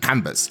white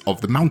canvas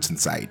of the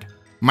mountainside.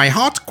 My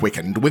heart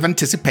quickened with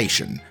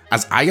anticipation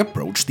as I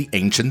approached the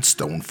ancient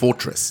stone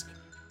fortress,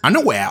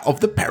 unaware of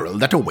the peril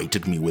that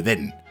awaited me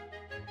within.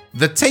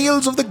 The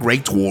tales of the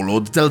great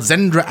warlord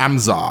Delzendra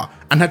Amzar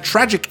and her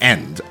tragic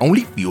end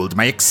only fueled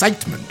my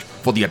excitement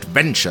for the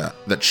adventure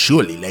that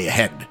surely lay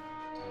ahead.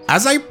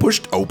 As I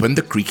pushed open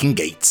the creaking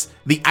gates,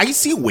 the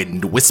icy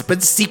wind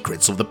whispered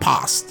secrets of the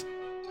past.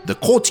 The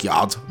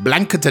courtyard,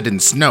 blanketed in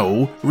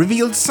snow,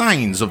 revealed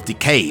signs of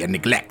decay and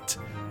neglect.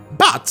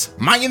 But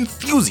my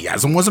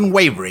enthusiasm was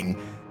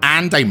unwavering,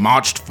 and I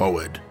marched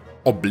forward,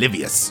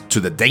 oblivious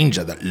to the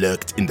danger that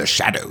lurked in the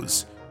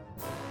shadows.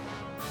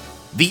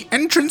 The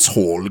entrance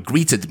hall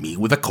greeted me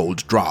with a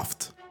cold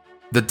draft.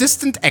 The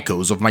distant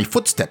echoes of my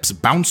footsteps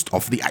bounced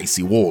off the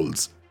icy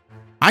walls.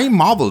 I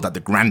marveled at the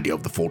grandeur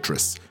of the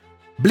fortress,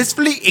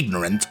 blissfully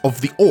ignorant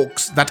of the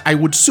orcs that I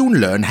would soon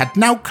learn had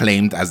now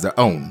claimed as their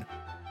own.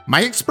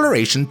 My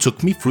exploration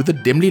took me through the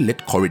dimly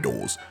lit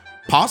corridors,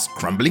 past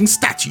crumbling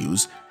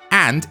statues,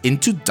 and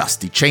into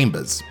dusty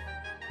chambers.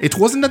 It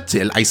wasn't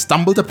until I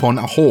stumbled upon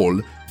a hall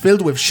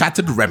filled with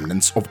shattered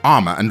remnants of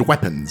armor and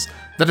weapons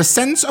that a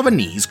sense of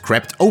unease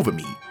crept over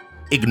me.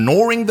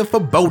 Ignoring the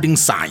foreboding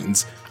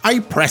signs, I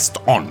pressed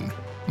on,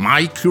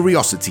 my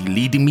curiosity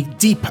leading me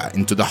deeper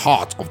into the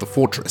heart of the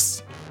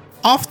fortress.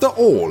 After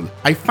all,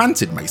 I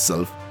fancied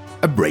myself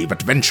a brave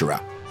adventurer.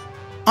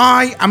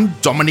 I am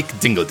Dominic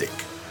Dingledick,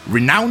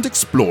 renowned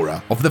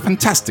explorer of the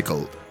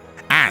fantastical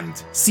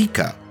and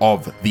seeker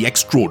of the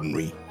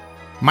extraordinary.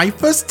 My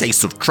first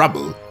taste of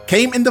trouble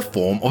came in the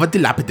form of a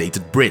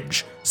dilapidated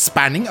bridge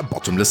spanning a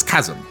bottomless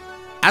chasm.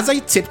 As I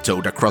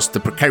tiptoed across the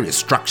precarious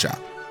structure,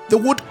 the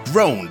wood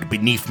groaned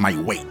beneath my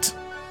weight.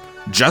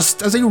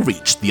 Just as I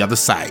reached the other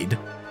side,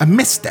 a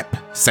misstep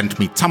sent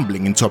me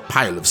tumbling into a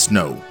pile of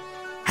snow.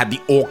 Had the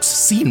orcs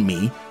seen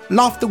me,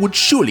 laughter would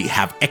surely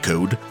have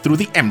echoed through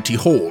the empty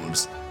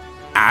halls,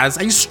 as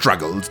I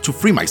struggled to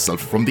free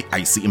myself from the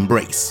icy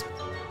embrace.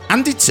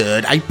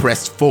 Undeterred, I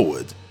pressed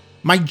forward,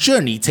 my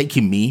journey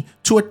taking me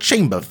to a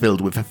chamber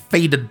filled with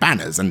faded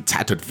banners and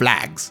tattered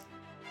flags.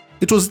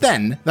 It was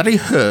then that I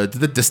heard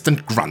the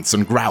distant grunts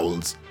and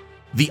growls,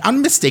 the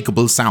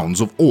unmistakable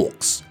sounds of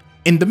orcs,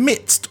 in the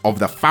midst of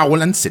their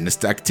foul and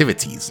sinister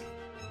activities.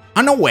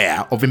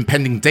 Unaware of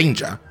impending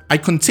danger, I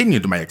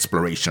continued my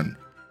exploration,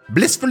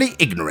 blissfully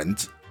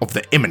ignorant of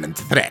the imminent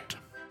threat.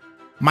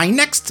 My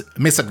next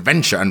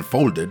misadventure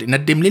unfolded in a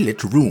dimly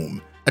lit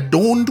room,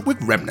 adorned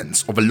with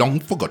remnants of a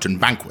long-forgotten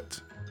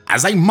banquet.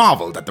 As I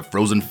marveled at the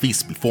frozen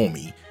feast before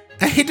me,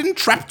 a hidden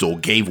trapdoor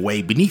gave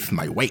way beneath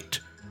my weight,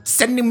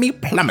 sending me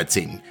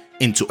plummeting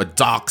into a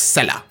dark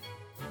cellar.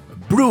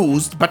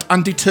 Bruised but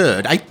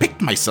undeterred, I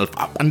picked myself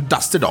up and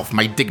dusted off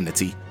my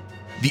dignity.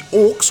 The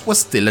orcs were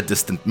still a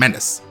distant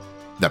menace,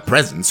 their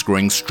presence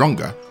growing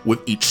stronger with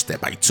each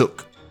step I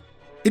took.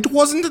 It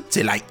wasn't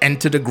until I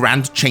entered a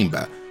grand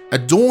chamber,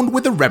 adorned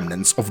with the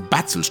remnants of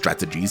battle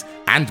strategies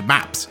and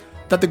maps,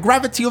 that the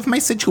gravity of my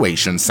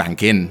situation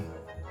sank in.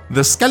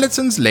 The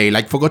skeletons lay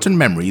like forgotten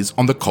memories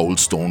on the cold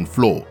stone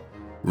floor,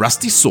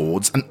 rusty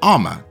swords and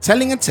armor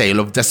telling a tale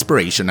of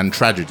desperation and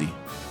tragedy.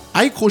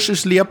 I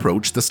cautiously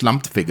approached the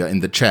slumped figure in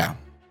the chair,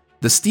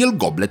 the steel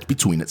goblet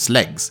between its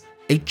legs,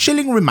 a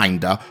chilling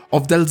reminder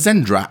of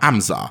Delzendra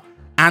Amzar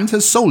and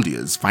her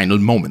soldiers' final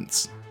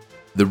moments.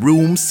 The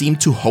room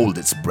seemed to hold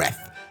its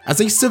breath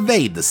as I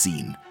surveyed the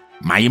scene,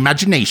 my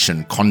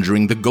imagination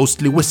conjuring the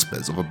ghostly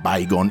whispers of a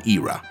bygone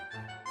era.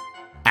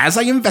 As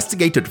I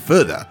investigated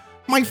further,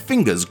 my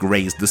fingers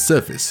grazed the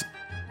surface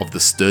of the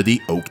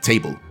sturdy oak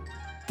table,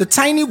 the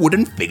tiny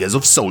wooden figures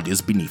of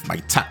soldiers beneath my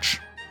touch.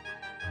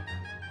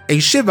 A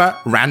shiver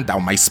ran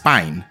down my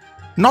spine,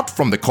 not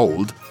from the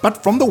cold,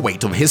 but from the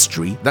weight of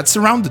history that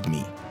surrounded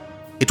me.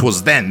 It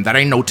was then that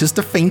I noticed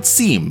a faint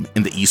seam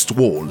in the east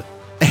wall,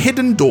 a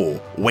hidden door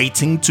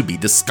waiting to be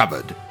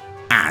discovered,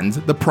 and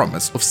the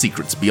promise of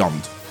secrets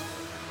beyond.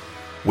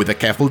 With a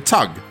careful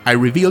tug, I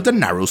revealed a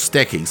narrow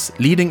staircase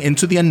leading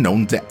into the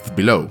unknown depth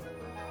below.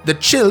 The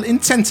chill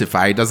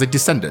intensified as I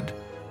descended,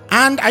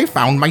 and I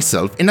found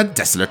myself in a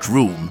desolate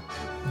room,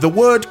 the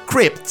word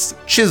crypts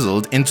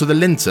chiseled into the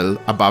lintel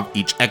above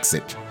each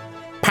exit.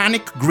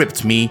 Panic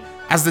gripped me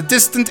as the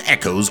distant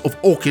echoes of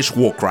orcish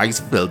war cries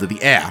filled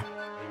the air.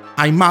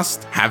 I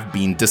must have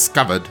been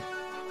discovered.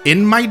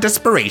 In my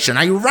desperation,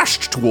 I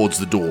rushed towards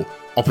the door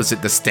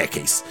opposite the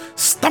staircase,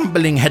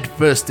 stumbling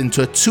headfirst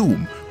into a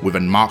tomb with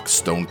unmarked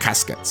stone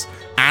caskets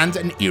and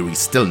an eerie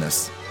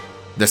stillness.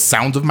 The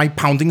sound of my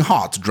pounding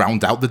heart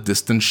drowned out the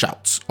distant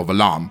shouts of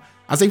alarm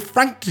as I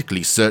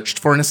frantically searched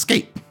for an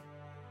escape.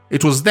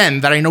 It was then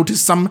that I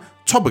noticed some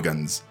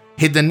toboggans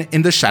hidden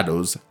in the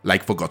shadows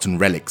like forgotten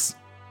relics.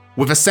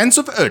 With a sense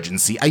of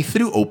urgency, I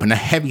threw open a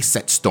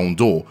heavy-set stone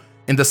door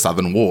in the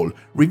southern wall,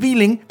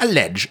 revealing a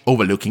ledge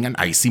overlooking an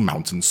icy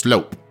mountain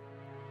slope.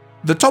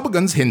 The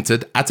toboggans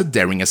hinted at a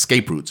daring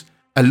escape route,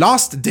 a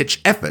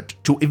last-ditch effort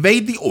to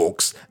evade the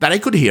orcs that I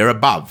could hear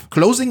above,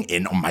 closing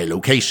in on my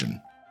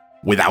location.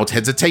 Without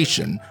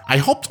hesitation, I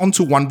hopped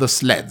onto one of the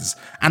sleds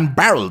and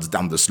barreled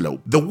down the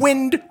slope, the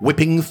wind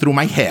whipping through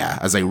my hair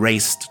as I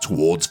raced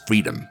towards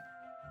freedom.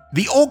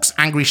 The orcs'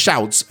 angry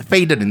shouts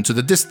faded into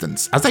the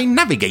distance as I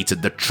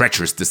navigated the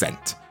treacherous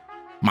descent.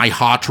 My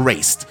heart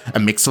raced, a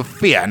mix of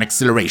fear and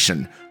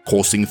exhilaration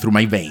coursing through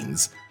my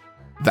veins.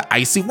 The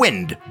icy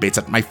wind bit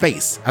at my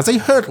face as I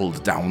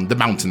hurtled down the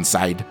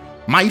mountainside,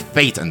 my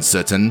fate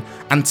uncertain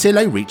until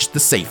I reached the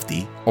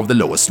safety of the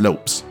lower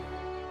slopes.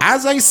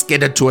 As I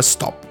skidded to a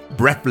stop,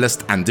 breathless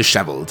and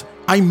disheveled,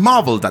 I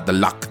marveled at the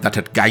luck that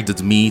had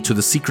guided me to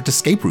the secret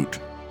escape route.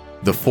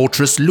 The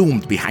fortress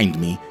loomed behind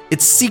me,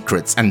 its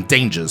secrets and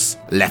dangers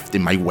left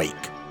in my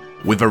wake.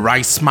 With a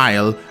wry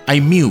smile, I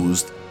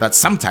mused that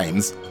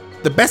sometimes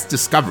the best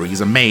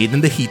discoveries are made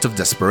in the heat of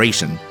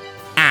desperation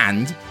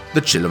and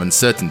the chill of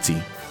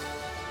uncertainty.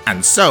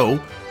 And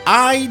so,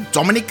 I,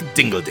 Dominic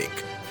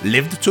Dingledick,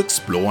 lived to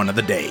explore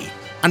another day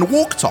and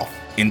walked off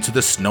into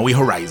the snowy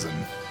horizon,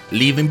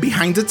 leaving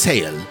behind a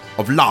tale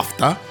of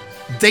laughter,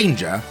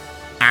 danger,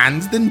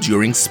 and the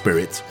enduring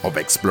spirit of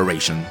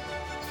exploration.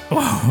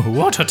 Oh,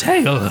 what a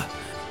tale!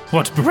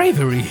 What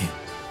bravery!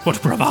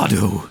 What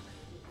bravado!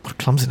 What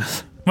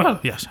clumsiness. Well,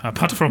 yes,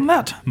 apart from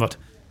that, but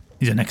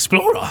he's an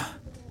explorer.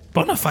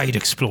 Bona fide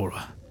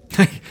explorer.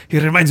 He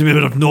reminds me a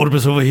bit of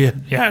Norbus over here.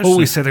 Yes.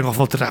 Always setting off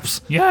all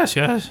traps. Yes,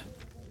 yes.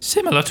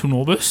 Similar to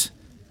Norbus.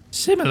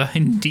 Similar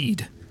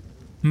indeed.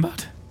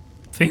 But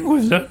I think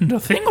we've learned a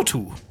thing or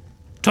two.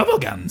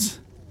 Toboggans.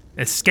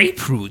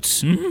 Escape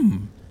routes.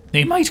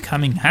 They might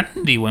come in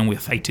handy when we're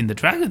fighting the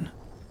dragon.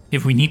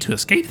 If we need to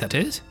escape, that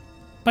is.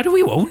 But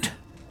we won't.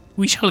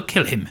 We shall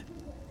kill him.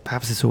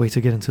 Perhaps it's a way to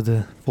get into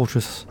the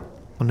fortress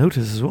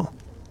unnoticed as well.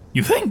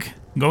 You think?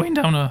 Going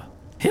down a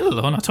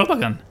hill on a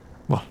toboggan?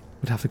 Well,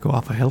 we'd have to go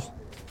up a hill.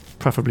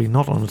 Preferably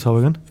not on a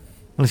toboggan.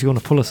 Unless you want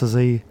to pull us as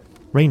a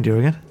reindeer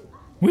again.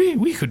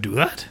 We could do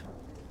that.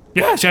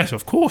 Yes,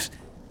 of course.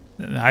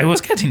 I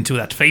was getting to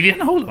that, Fabian.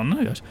 Hold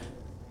on.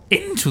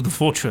 Into the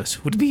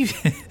fortress would be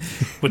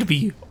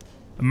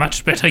a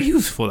much better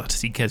use for that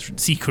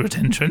secret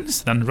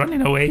entrance than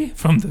running away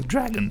from the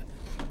dragon.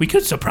 We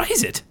could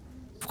surprise it.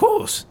 Of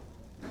course.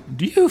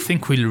 Do you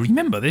think we'll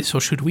remember this,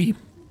 or should we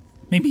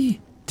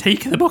maybe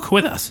take the book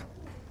with us?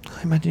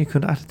 I imagine you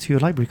could add it to your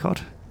library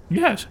card.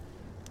 Yes.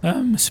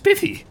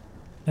 Spiffy.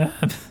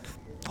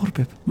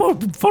 Vorbip.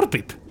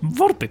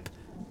 Vorbip.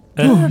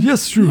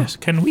 Yes, true. Yes,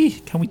 can we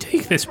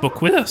take this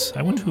book with us?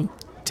 I want to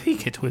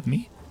take it with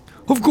me.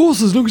 Of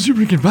course, as long as you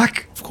bring it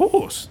back. Of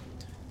course.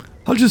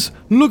 I'll just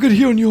look at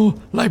here on your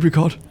library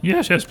card.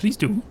 Yes, please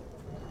do.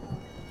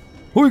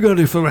 What are we going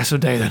to do for the rest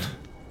of the day then?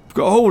 We've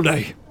got a whole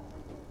day.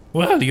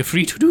 Well, you're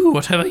free to do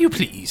whatever you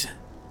please.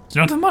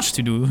 There's not much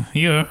to do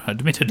here,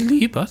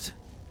 admittedly, but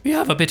we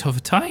have a bit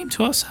of time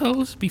to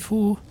ourselves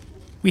before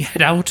we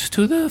head out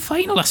to the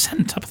final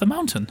ascent up the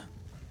mountain.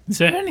 Is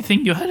there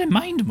anything you had in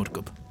mind,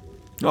 Murkub?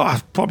 Oh,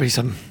 probably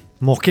some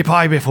more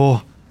kipai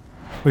before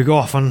we go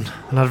off on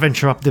an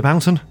adventure up the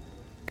mountain.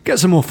 Get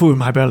some more food in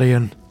my belly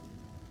and,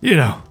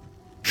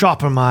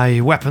 sharpen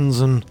my weapons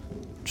and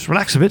just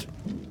relax a bit.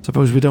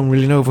 Suppose we don't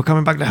really know if we're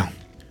coming back down.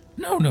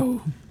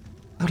 No.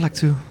 I'd like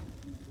to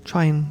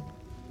try and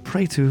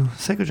pray to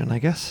Segojan, I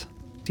guess.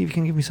 See if you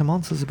can give me some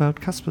answers about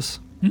Caspus.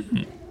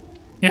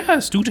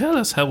 Yes, do tell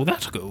us how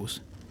that goes.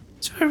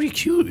 It's very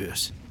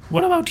curious.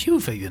 What about you,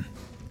 Fabian?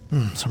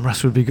 Some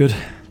rest would be good.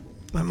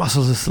 My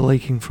muscles are still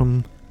aching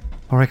from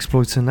our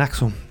exploits in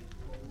Axum.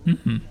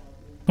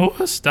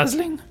 Was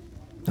dazzling?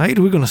 Aye,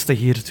 we're gonna stay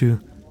here to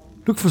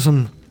look for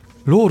some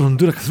lore on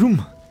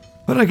Durakthrum.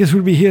 But I guess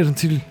we'll be here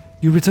until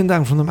you return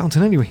down from the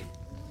mountain anyway.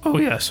 Oh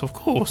yes, of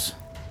course.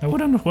 I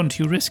wouldn't want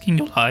you risking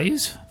your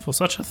lives for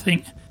such a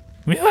thing.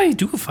 If I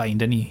do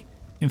find any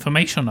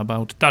information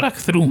about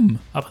Durakthrum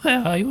up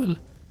there, I will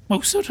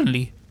most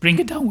certainly bring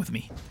it down with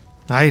me.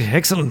 Aye,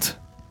 excellent.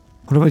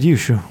 What about you,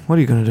 Shu? What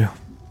are you gonna do?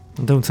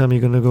 And don't tell me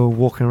you're gonna go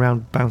walking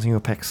around bouncing your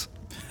pecs.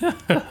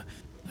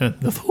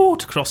 The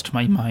thought crossed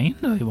my mind,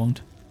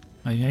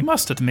 I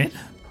must admit,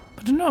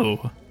 but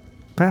no.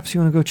 Perhaps you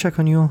wanna go check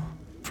on your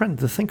friend,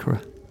 the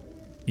Thinkerer.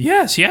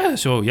 Yes,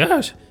 oh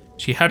yes.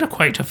 She had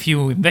quite a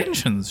few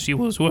inventions she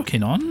was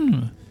working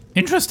on.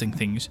 Interesting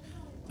things.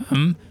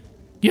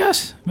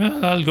 Yes,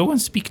 well, I'll go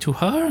and speak to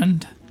her,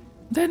 and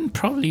then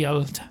probably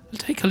I'll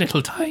take a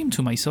little time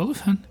to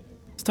myself and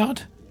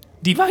start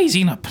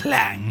devising a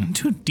plan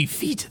to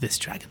defeat this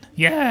dragon.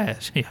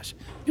 Yes.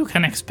 You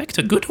can expect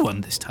a good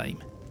one this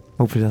time.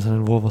 Hopefully it doesn't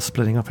involve us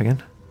splitting up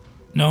again.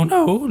 No,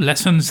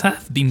 lessons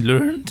have been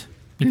learned,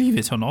 believe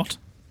it or not.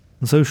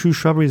 And so Shu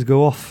Shrubberies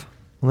go off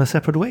on their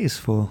separate ways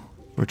for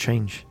a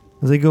change.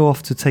 As they go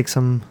off to take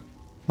some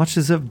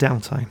much-deserved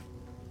downtime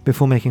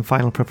before making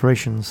final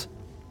preparations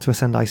to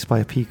ascend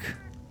Icespire Peak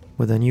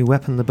with their new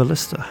weapon, the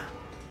Ballista.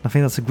 I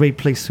think that's a great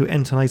place to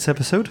end tonight's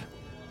episode.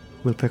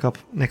 We'll pick up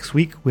next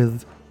week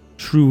with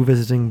Shrew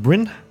visiting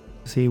Bryn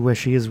to see where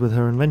she is with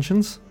her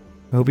inventions.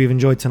 I hope you've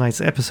enjoyed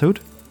tonight's episode.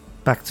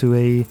 Back to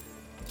a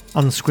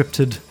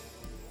unscripted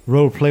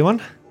roleplay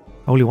one.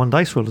 Only one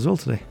dice roll as well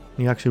today.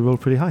 You actually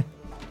rolled pretty high.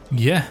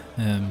 Yeah,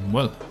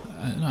 well,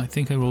 I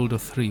think I rolled a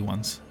 3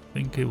 once. I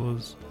think it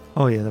was...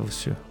 Oh yeah, that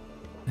was true.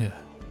 Yeah.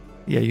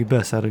 Yeah, you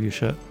burst out of your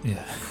shirt.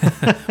 Yeah.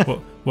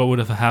 What would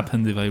have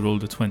happened if I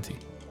rolled a 20?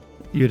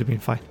 You'd have been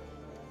fine.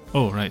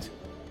 Oh, right.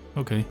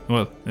 Okay,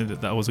 well,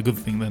 that was a good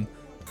thing then.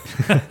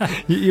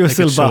 You were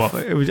still buff.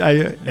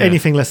 Yeah.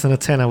 Anything less than a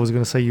 10, I was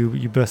going to say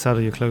you burst out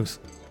of your clothes.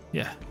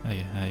 Yeah,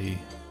 I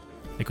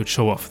could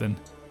show off then.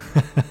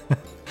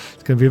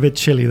 It's going to be a bit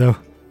chilly though.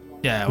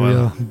 Yeah, with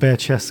well... your bare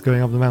chest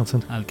going up the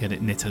mountain. I'll get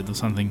it knitted or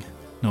something.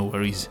 No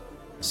worries.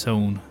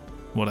 Sewn.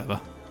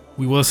 Whatever.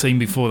 We were saying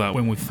before that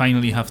when we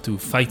finally have to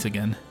fight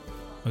again,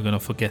 we're going to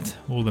forget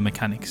all the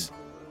mechanics.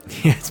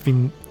 Yeah, it's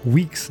been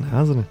weeks now,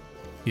 hasn't it?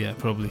 Yeah,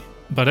 probably.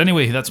 But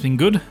anyway, that's been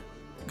good.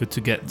 Good to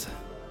get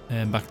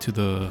back to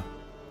the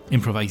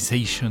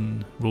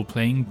improvisation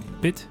role-playing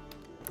bit.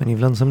 And you've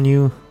learned some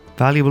new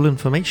valuable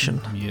information.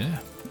 Yeah.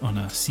 on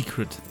a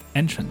secret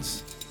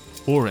entrance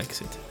or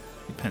exit.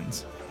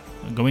 Depends.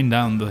 Going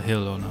down the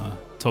hill on a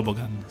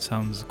toboggan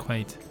sounds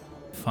quite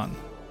fun,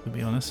 to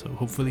be honest. So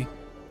hopefully,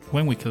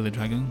 when we kill the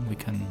dragon, we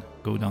can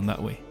go down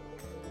that way.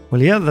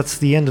 Well, yeah, that's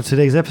the end of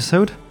today's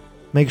episode.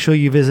 Make sure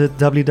you visit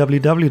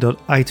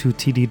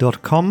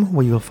www.i2td.com,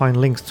 where you'll find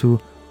links to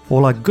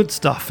all our good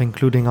stuff,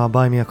 including our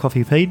Buy Me a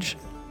Coffee page,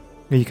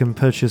 where you can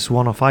purchase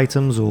one-off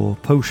items or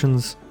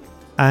potions,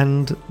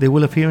 and they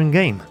will appear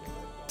in-game.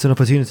 It's an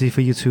opportunity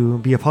for you to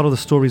be a part of the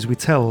stories we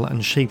tell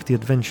and shape the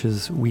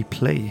adventures we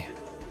play.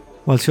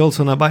 Whilst you're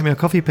also on our Buy Me a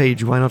Coffee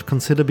page, why not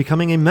consider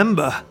becoming a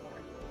member,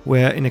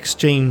 where in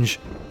exchange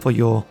for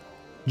your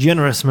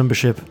generous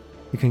membership,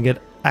 you can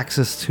get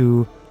access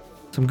to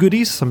some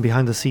goodies, some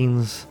behind the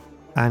scenes,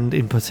 and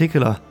in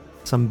particular,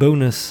 some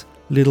bonus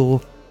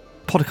little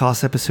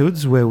podcast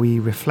episodes where we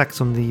reflect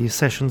on the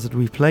sessions that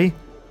we play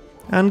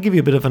and give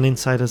you a bit of an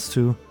insight as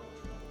to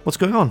what's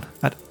going on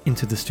at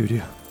Into the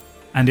Studio.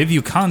 And if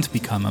you can't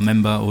become a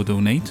member or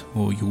donate,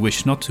 or you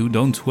wish not to,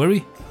 don't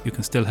worry. You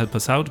can still help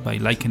us out by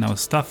liking our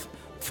stuff,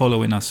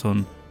 following us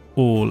on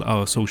all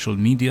our social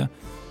media,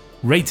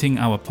 rating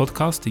our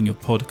podcast in your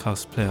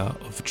podcast player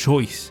of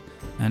choice,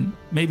 and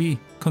maybe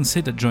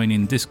consider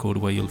joining Discord,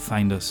 where you'll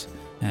find us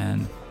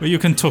and where you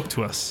can talk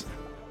to us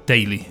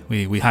daily.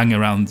 We hang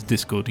around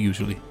Discord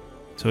usually.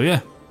 So yeah,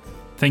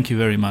 thank you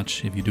very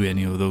much if you do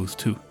any of those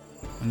too.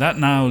 And that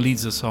now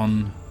leads us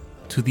on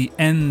to the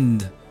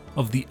end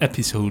of the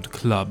episode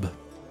club,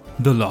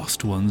 The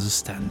Last Ones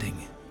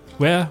Standing,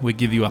 where we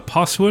give you a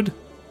password.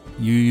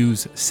 You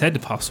use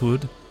said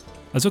password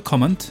as a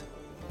comment.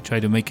 You try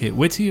to make it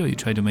witty, or you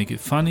try to make it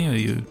funny, or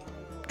you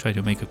try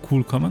to make a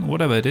cool comment,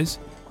 whatever it is.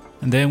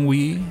 And then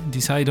we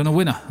decide on a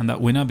winner, and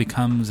that winner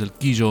becomes El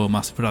Guillo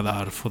Mas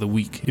Bradar for the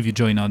week. If you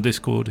join our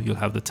Discord, you'll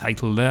have the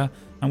title there,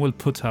 and we'll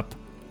put up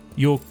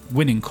your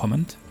winning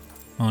comment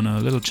on a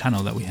little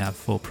channel that we have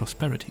for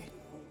prosperity.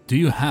 Do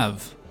you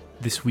have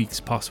this week's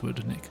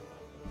password, Nick?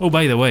 Oh,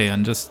 by the way,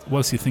 and just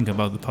whilst you think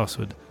about the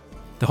password,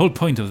 the whole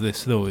point of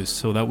this, though, is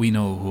so that we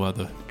know who are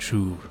the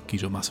true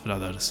Guillo Mas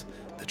Bradars,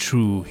 the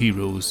true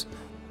heroes,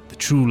 the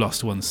true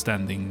lost ones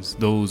standings,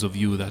 those of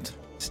you that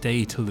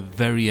stay till the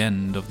very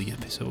end of the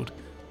episode.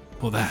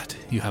 For that,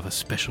 you have a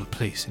special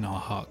place in our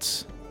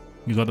hearts.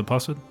 You got the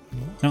password?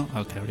 No?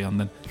 I'll carry on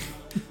then.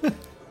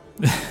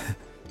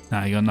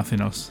 Nah, you got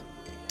nothing else.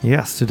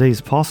 Yes,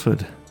 today's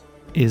password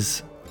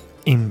is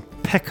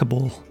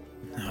impeccable.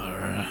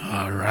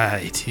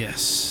 Alright,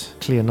 yes.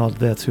 Clear nod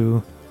there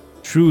to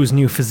Drew's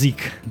new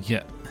physique.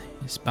 Yeah,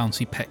 his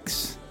bouncy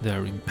pecs,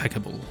 they're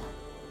impeccable.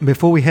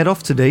 Before we head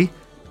off today,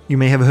 you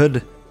may have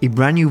heard a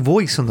brand new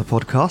voice on the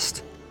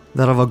podcast,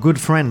 that of our good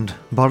friend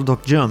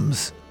Bardock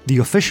Germs, the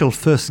official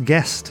first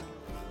guest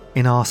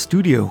in our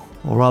studio,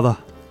 or rather,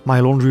 my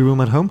laundry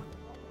room at home,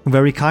 who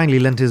very kindly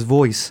lent his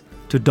voice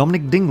to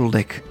Dominic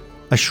Dingledick.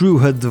 A shrew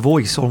heard the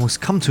voice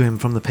almost come to him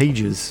from the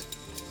pages.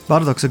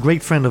 Bardock's a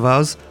great friend of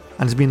ours,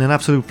 and it's been an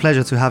absolute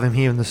pleasure to have him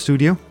here in the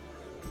studio.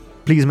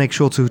 Please make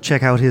sure to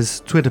check out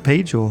his Twitter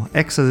page, or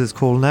X as it's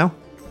called now,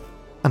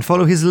 and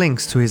follow his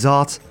links to his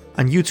art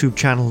and YouTube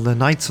channel, The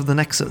Knights of the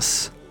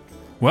Nexus.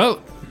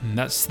 Well,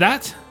 that's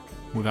that.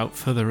 Without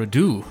further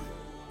ado,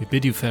 we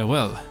bid you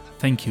farewell.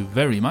 Thank you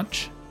very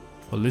much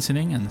for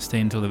listening and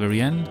stay until the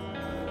very end.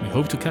 We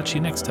hope to catch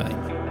you next time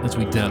as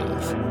we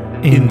delve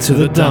Into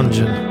the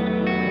dungeon.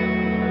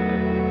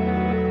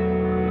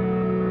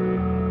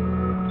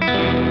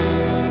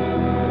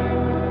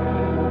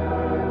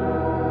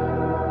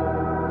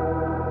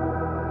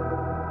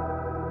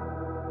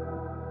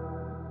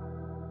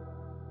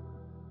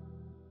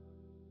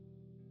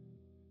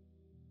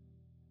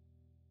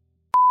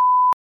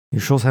 You're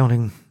sure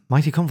sounding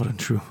mighty confident,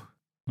 True.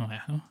 Oh ja,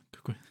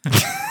 cool.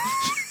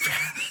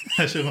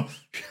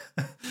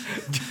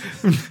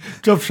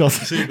 Drop shot.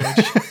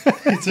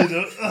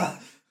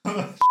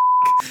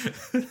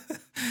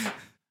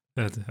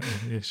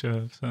 You're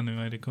sure sounding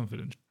mighty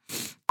confident.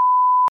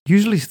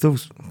 Usually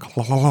those...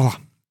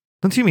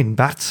 Don't you mean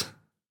bats?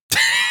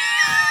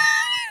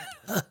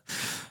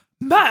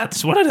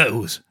 Bats, what are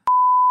those?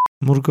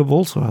 Murgub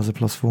also has a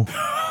 +4.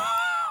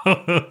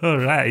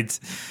 Alright.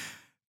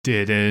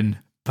 Didn't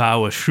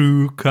power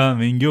shrew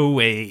coming your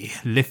way,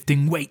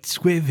 lifting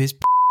weights with his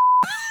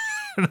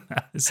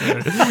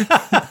Sorry.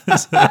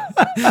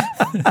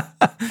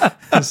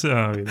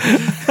 Sorry.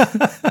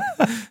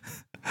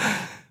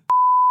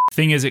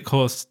 Thing is, it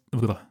costs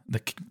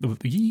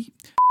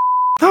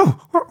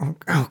Oh!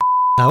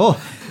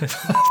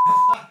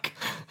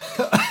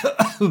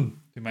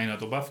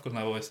 Imagínate bafco en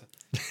la bolsa.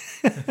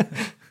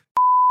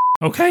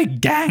 Ok,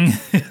 gang.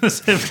 No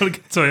sé por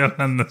qué estoy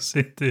hablando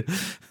así, tío.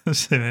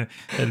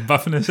 El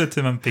buffing ese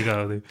te me han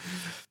picado, tío.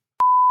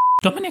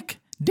 Dominic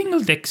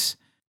Dingledick's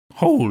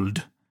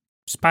hold.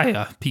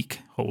 Spire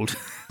peak hold.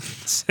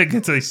 Sé que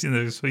estoy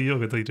diciendo que soy yo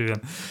que estoy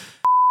diciendo.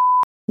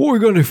 What are we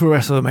going to do for the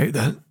rest of the mate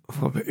then?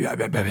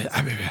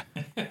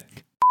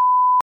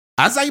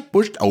 As I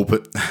pushed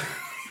open.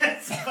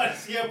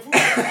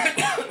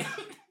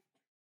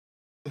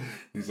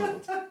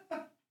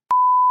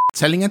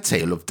 telling a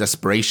tale of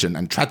desperation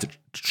and tragedy.